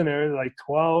losing it like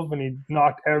 12, and he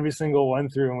knocked every single one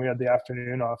through, and we had the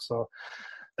afternoon off. So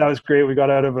that was great. We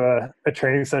got out of a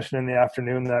training session in the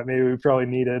afternoon that maybe we probably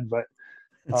needed, but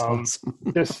Awesome.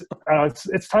 just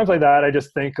it's times like that. I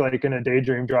just think, like, in a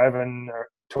daydream driving or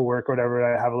to work or whatever,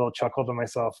 I have a little chuckle to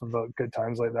myself about good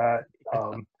times like that.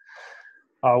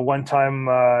 One time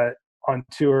on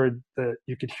tour, that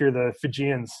you could hear the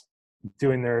Fijians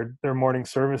doing their morning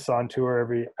service on tour.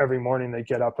 Every morning they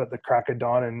get up at the crack of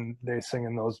dawn and they sing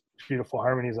in those beautiful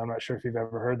harmonies. I'm not sure if you've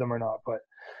ever heard them or not, but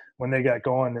when they get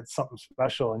going, it's something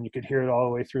special, and you could hear it all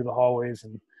the way through the hallways.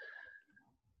 And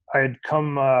I had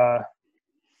come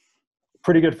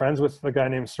pretty good friends with a guy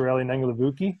named Sorelli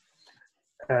Nengalavuki,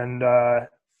 and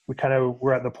we kind of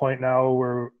were at the point now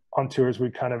where on tours we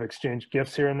kind of exchange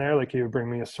gifts here and there. Like, he would bring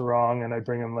me a sarong, and I'd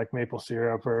bring him like maple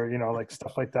syrup or like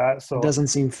stuff like that. So It doesn't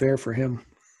seem fair for him.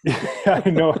 yeah, I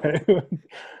know.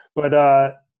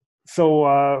 But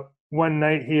so one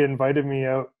night he invited me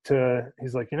out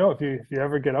he's like, if you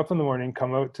ever get up in the morning,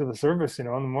 come out to the service, in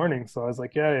the morning. So I was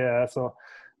like, yeah. So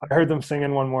I heard them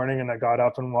singing one morning, and I got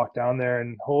up and walked down there,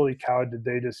 and holy cow, did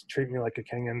they just treat me like a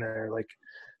king in there. Like,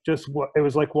 it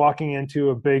was like walking into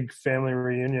a big family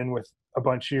reunion with a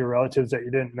bunch of your relatives that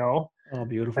you didn't know. Oh,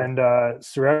 beautiful. And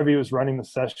Saravi was running the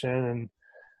session, and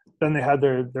then they had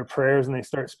their prayers, and they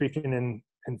start speaking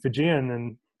in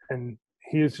Fijian, and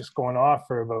he was just going off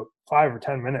for about 5 or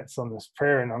 10 minutes on this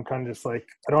prayer, and I'm kind of just like,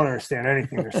 I don't understand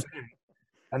anything they're saying.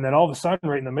 And then all of a sudden,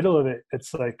 right in the middle of it,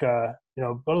 it's like, blah,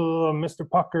 blah, blah, Mr.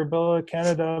 Pucker, blah,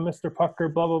 Canada, Mr. Pucker,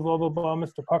 blah, blah, blah, blah, blah,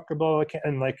 Mr. Pucker, blah, blah,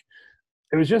 and like,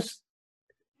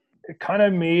 it kind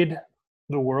of made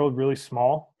the world really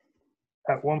small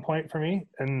at one point for me.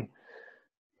 And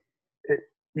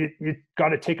you got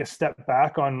to take a step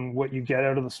back on what you get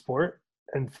out of the sport.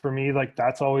 And for me, like,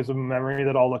 that's always a memory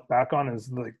that I'll look back on,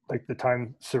 is like the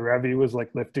time Sarevi was like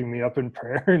lifting me up in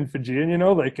prayer in Fijian, you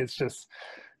know, like,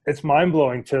 it's mind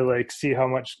blowing to like see how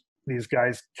much these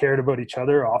guys cared about each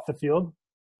other off the field.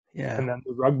 Yeah. And then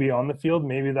the rugby on the field,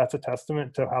 maybe that's a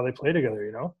testament to how they play together,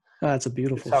 you know? That's a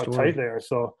beautiful how story. Tight they are.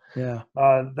 So yeah,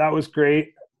 that was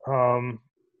great.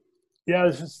 Yeah,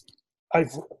 it's just,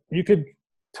 you could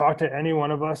talk to any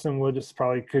one of us and we'll just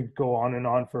probably could go on and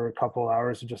on for a couple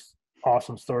hours of just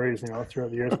awesome stories, you know,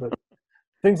 throughout the years. But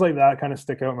things like that kind of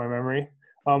stick out in my memory.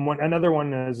 Another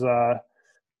one is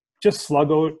just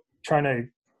slug out, trying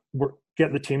to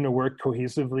get the team to work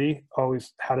cohesively.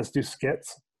 Always had us do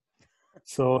skits.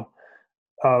 So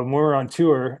when we were on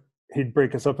tour, he'd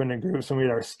break us up into groups and we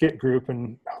had our skit group,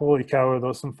 and holy cow, were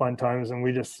those some fun times. And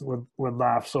we just would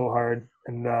laugh so hard.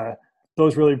 And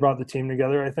those really brought the team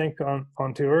together, I think,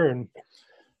 on tour. And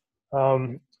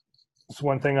it's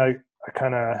one thing I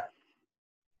kind of,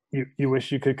 you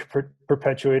wish you could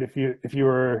perpetuate if you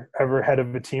were ever head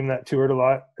of a team that toured a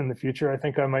lot in the future. I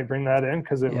think I might bring that in,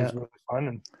 because it was really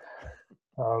fun.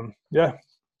 And yeah.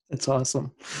 That's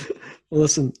awesome. Well,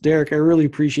 listen, Derek, I really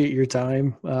appreciate your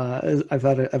time. I've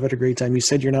had a great time. You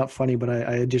said you're not funny, but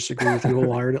I disagree with you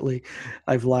wholeheartedly.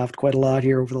 I've laughed quite a lot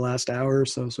here over the last hour or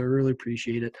so, so I really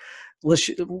appreciate it.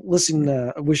 Listen,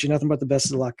 I wish you nothing but the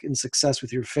best of luck and success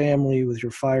with your family, with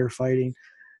your firefighting,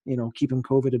 you know, keeping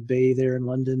COVID at bay there in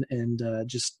London, and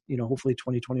just, you know, hopefully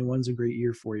 2021 is a great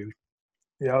year for you.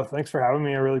 Yeah, thanks for having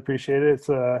me. I really appreciate it.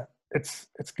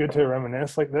 It's good to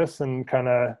reminisce like this and kind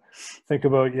of think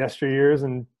about yesteryears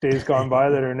and days gone by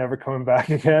that are never coming back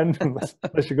again,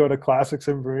 unless you go to Classics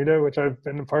in Bermuda, which I've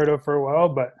been a part of for a while.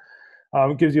 But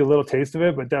it gives you a little taste of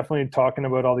it. But definitely talking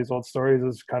about all these old stories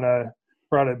has kind of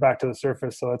brought it back to the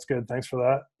surface. So that's good. Thanks for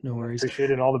that. No worries. Appreciate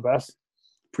it, and all the best.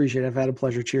 Appreciate it. I've had a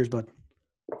pleasure. Cheers, bud.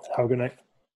 Have a good night.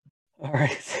 All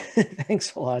right.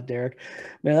 Thanks a lot, Derek.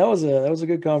 Man, that was a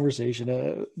good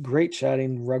conversation. Great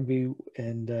chatting rugby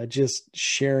and just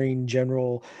sharing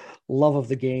general love of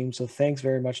the game. So thanks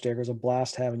very much, Derek. It was a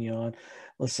blast having you on.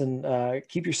 Listen,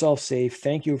 keep yourself safe.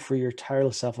 Thank you for your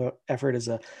tireless effort as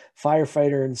a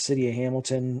firefighter in the city of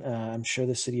Hamilton. I'm sure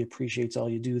the city appreciates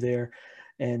all you do there.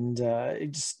 And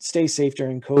just stay safe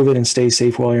during COVID and stay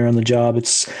safe while you're on the job.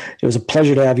 It was a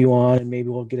pleasure to have you on, and maybe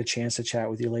we'll get a chance to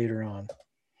chat with you later on.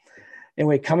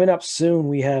 Anyway, coming up soon,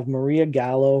 we have Maria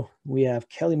Gallo, we have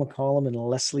Kelly McCollum and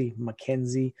Leslie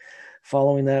McKenzie.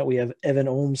 Following that, we have Evan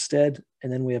Olmstead,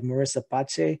 and then we have Marissa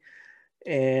Pache,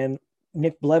 and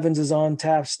Nick Blevins is on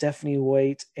tap, Stephanie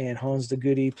White, and Hans de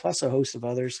Goody, plus a host of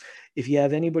others. If you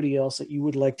have anybody else that you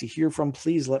would like to hear from,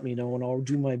 please let me know, and I'll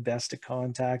do my best to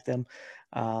contact them.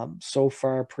 So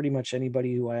far, pretty much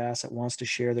anybody who I ask that wants to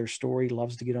share their story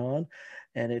loves to get on.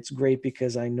 And it's great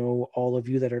because I know all of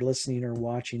you that are listening or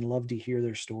watching love to hear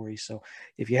their stories. So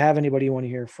if you have anybody you want to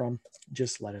hear from,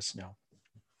 just let us know.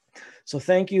 So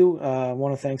thank you. I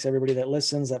want to thank everybody that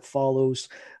listens, that follows.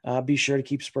 Be sure to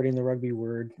keep spreading the rugby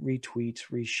word, retweet,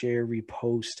 reshare,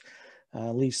 repost,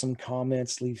 leave some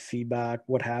comments, leave feedback,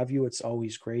 what have you. It's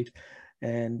always great.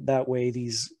 And that way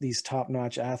these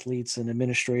top-notch athletes and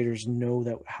administrators know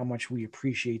that how much we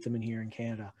appreciate them in here in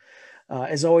Canada.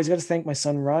 As always, I got to thank my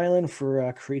son Rylan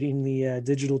for creating the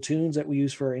digital tunes that we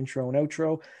use for our intro and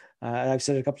outro. I've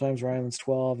said it a couple times, Rylan's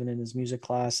 12, and in his music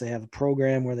class, they have a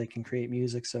program where they can create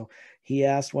music. So he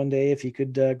asked one day if he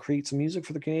could create some music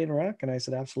for the Canadian Ruck, and I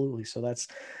said, absolutely. So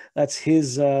that's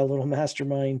his little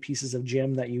mastermind pieces of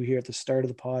gem that you hear at the start of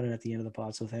the pod and at the end of the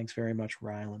pod. So thanks very much,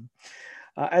 Rylan.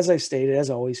 As I've stated, as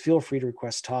always, feel free to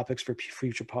request topics for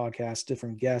future podcasts,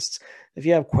 different guests. If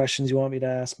you have questions you want me to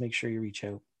ask, make sure you reach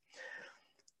out.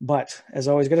 But as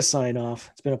always, got to sign off.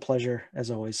 It's been a pleasure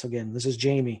as always. So again, this is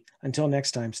Jamie. Until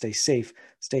next time, stay safe,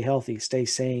 stay healthy, stay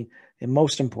sane, and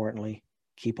most importantly,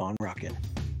 keep on rocking.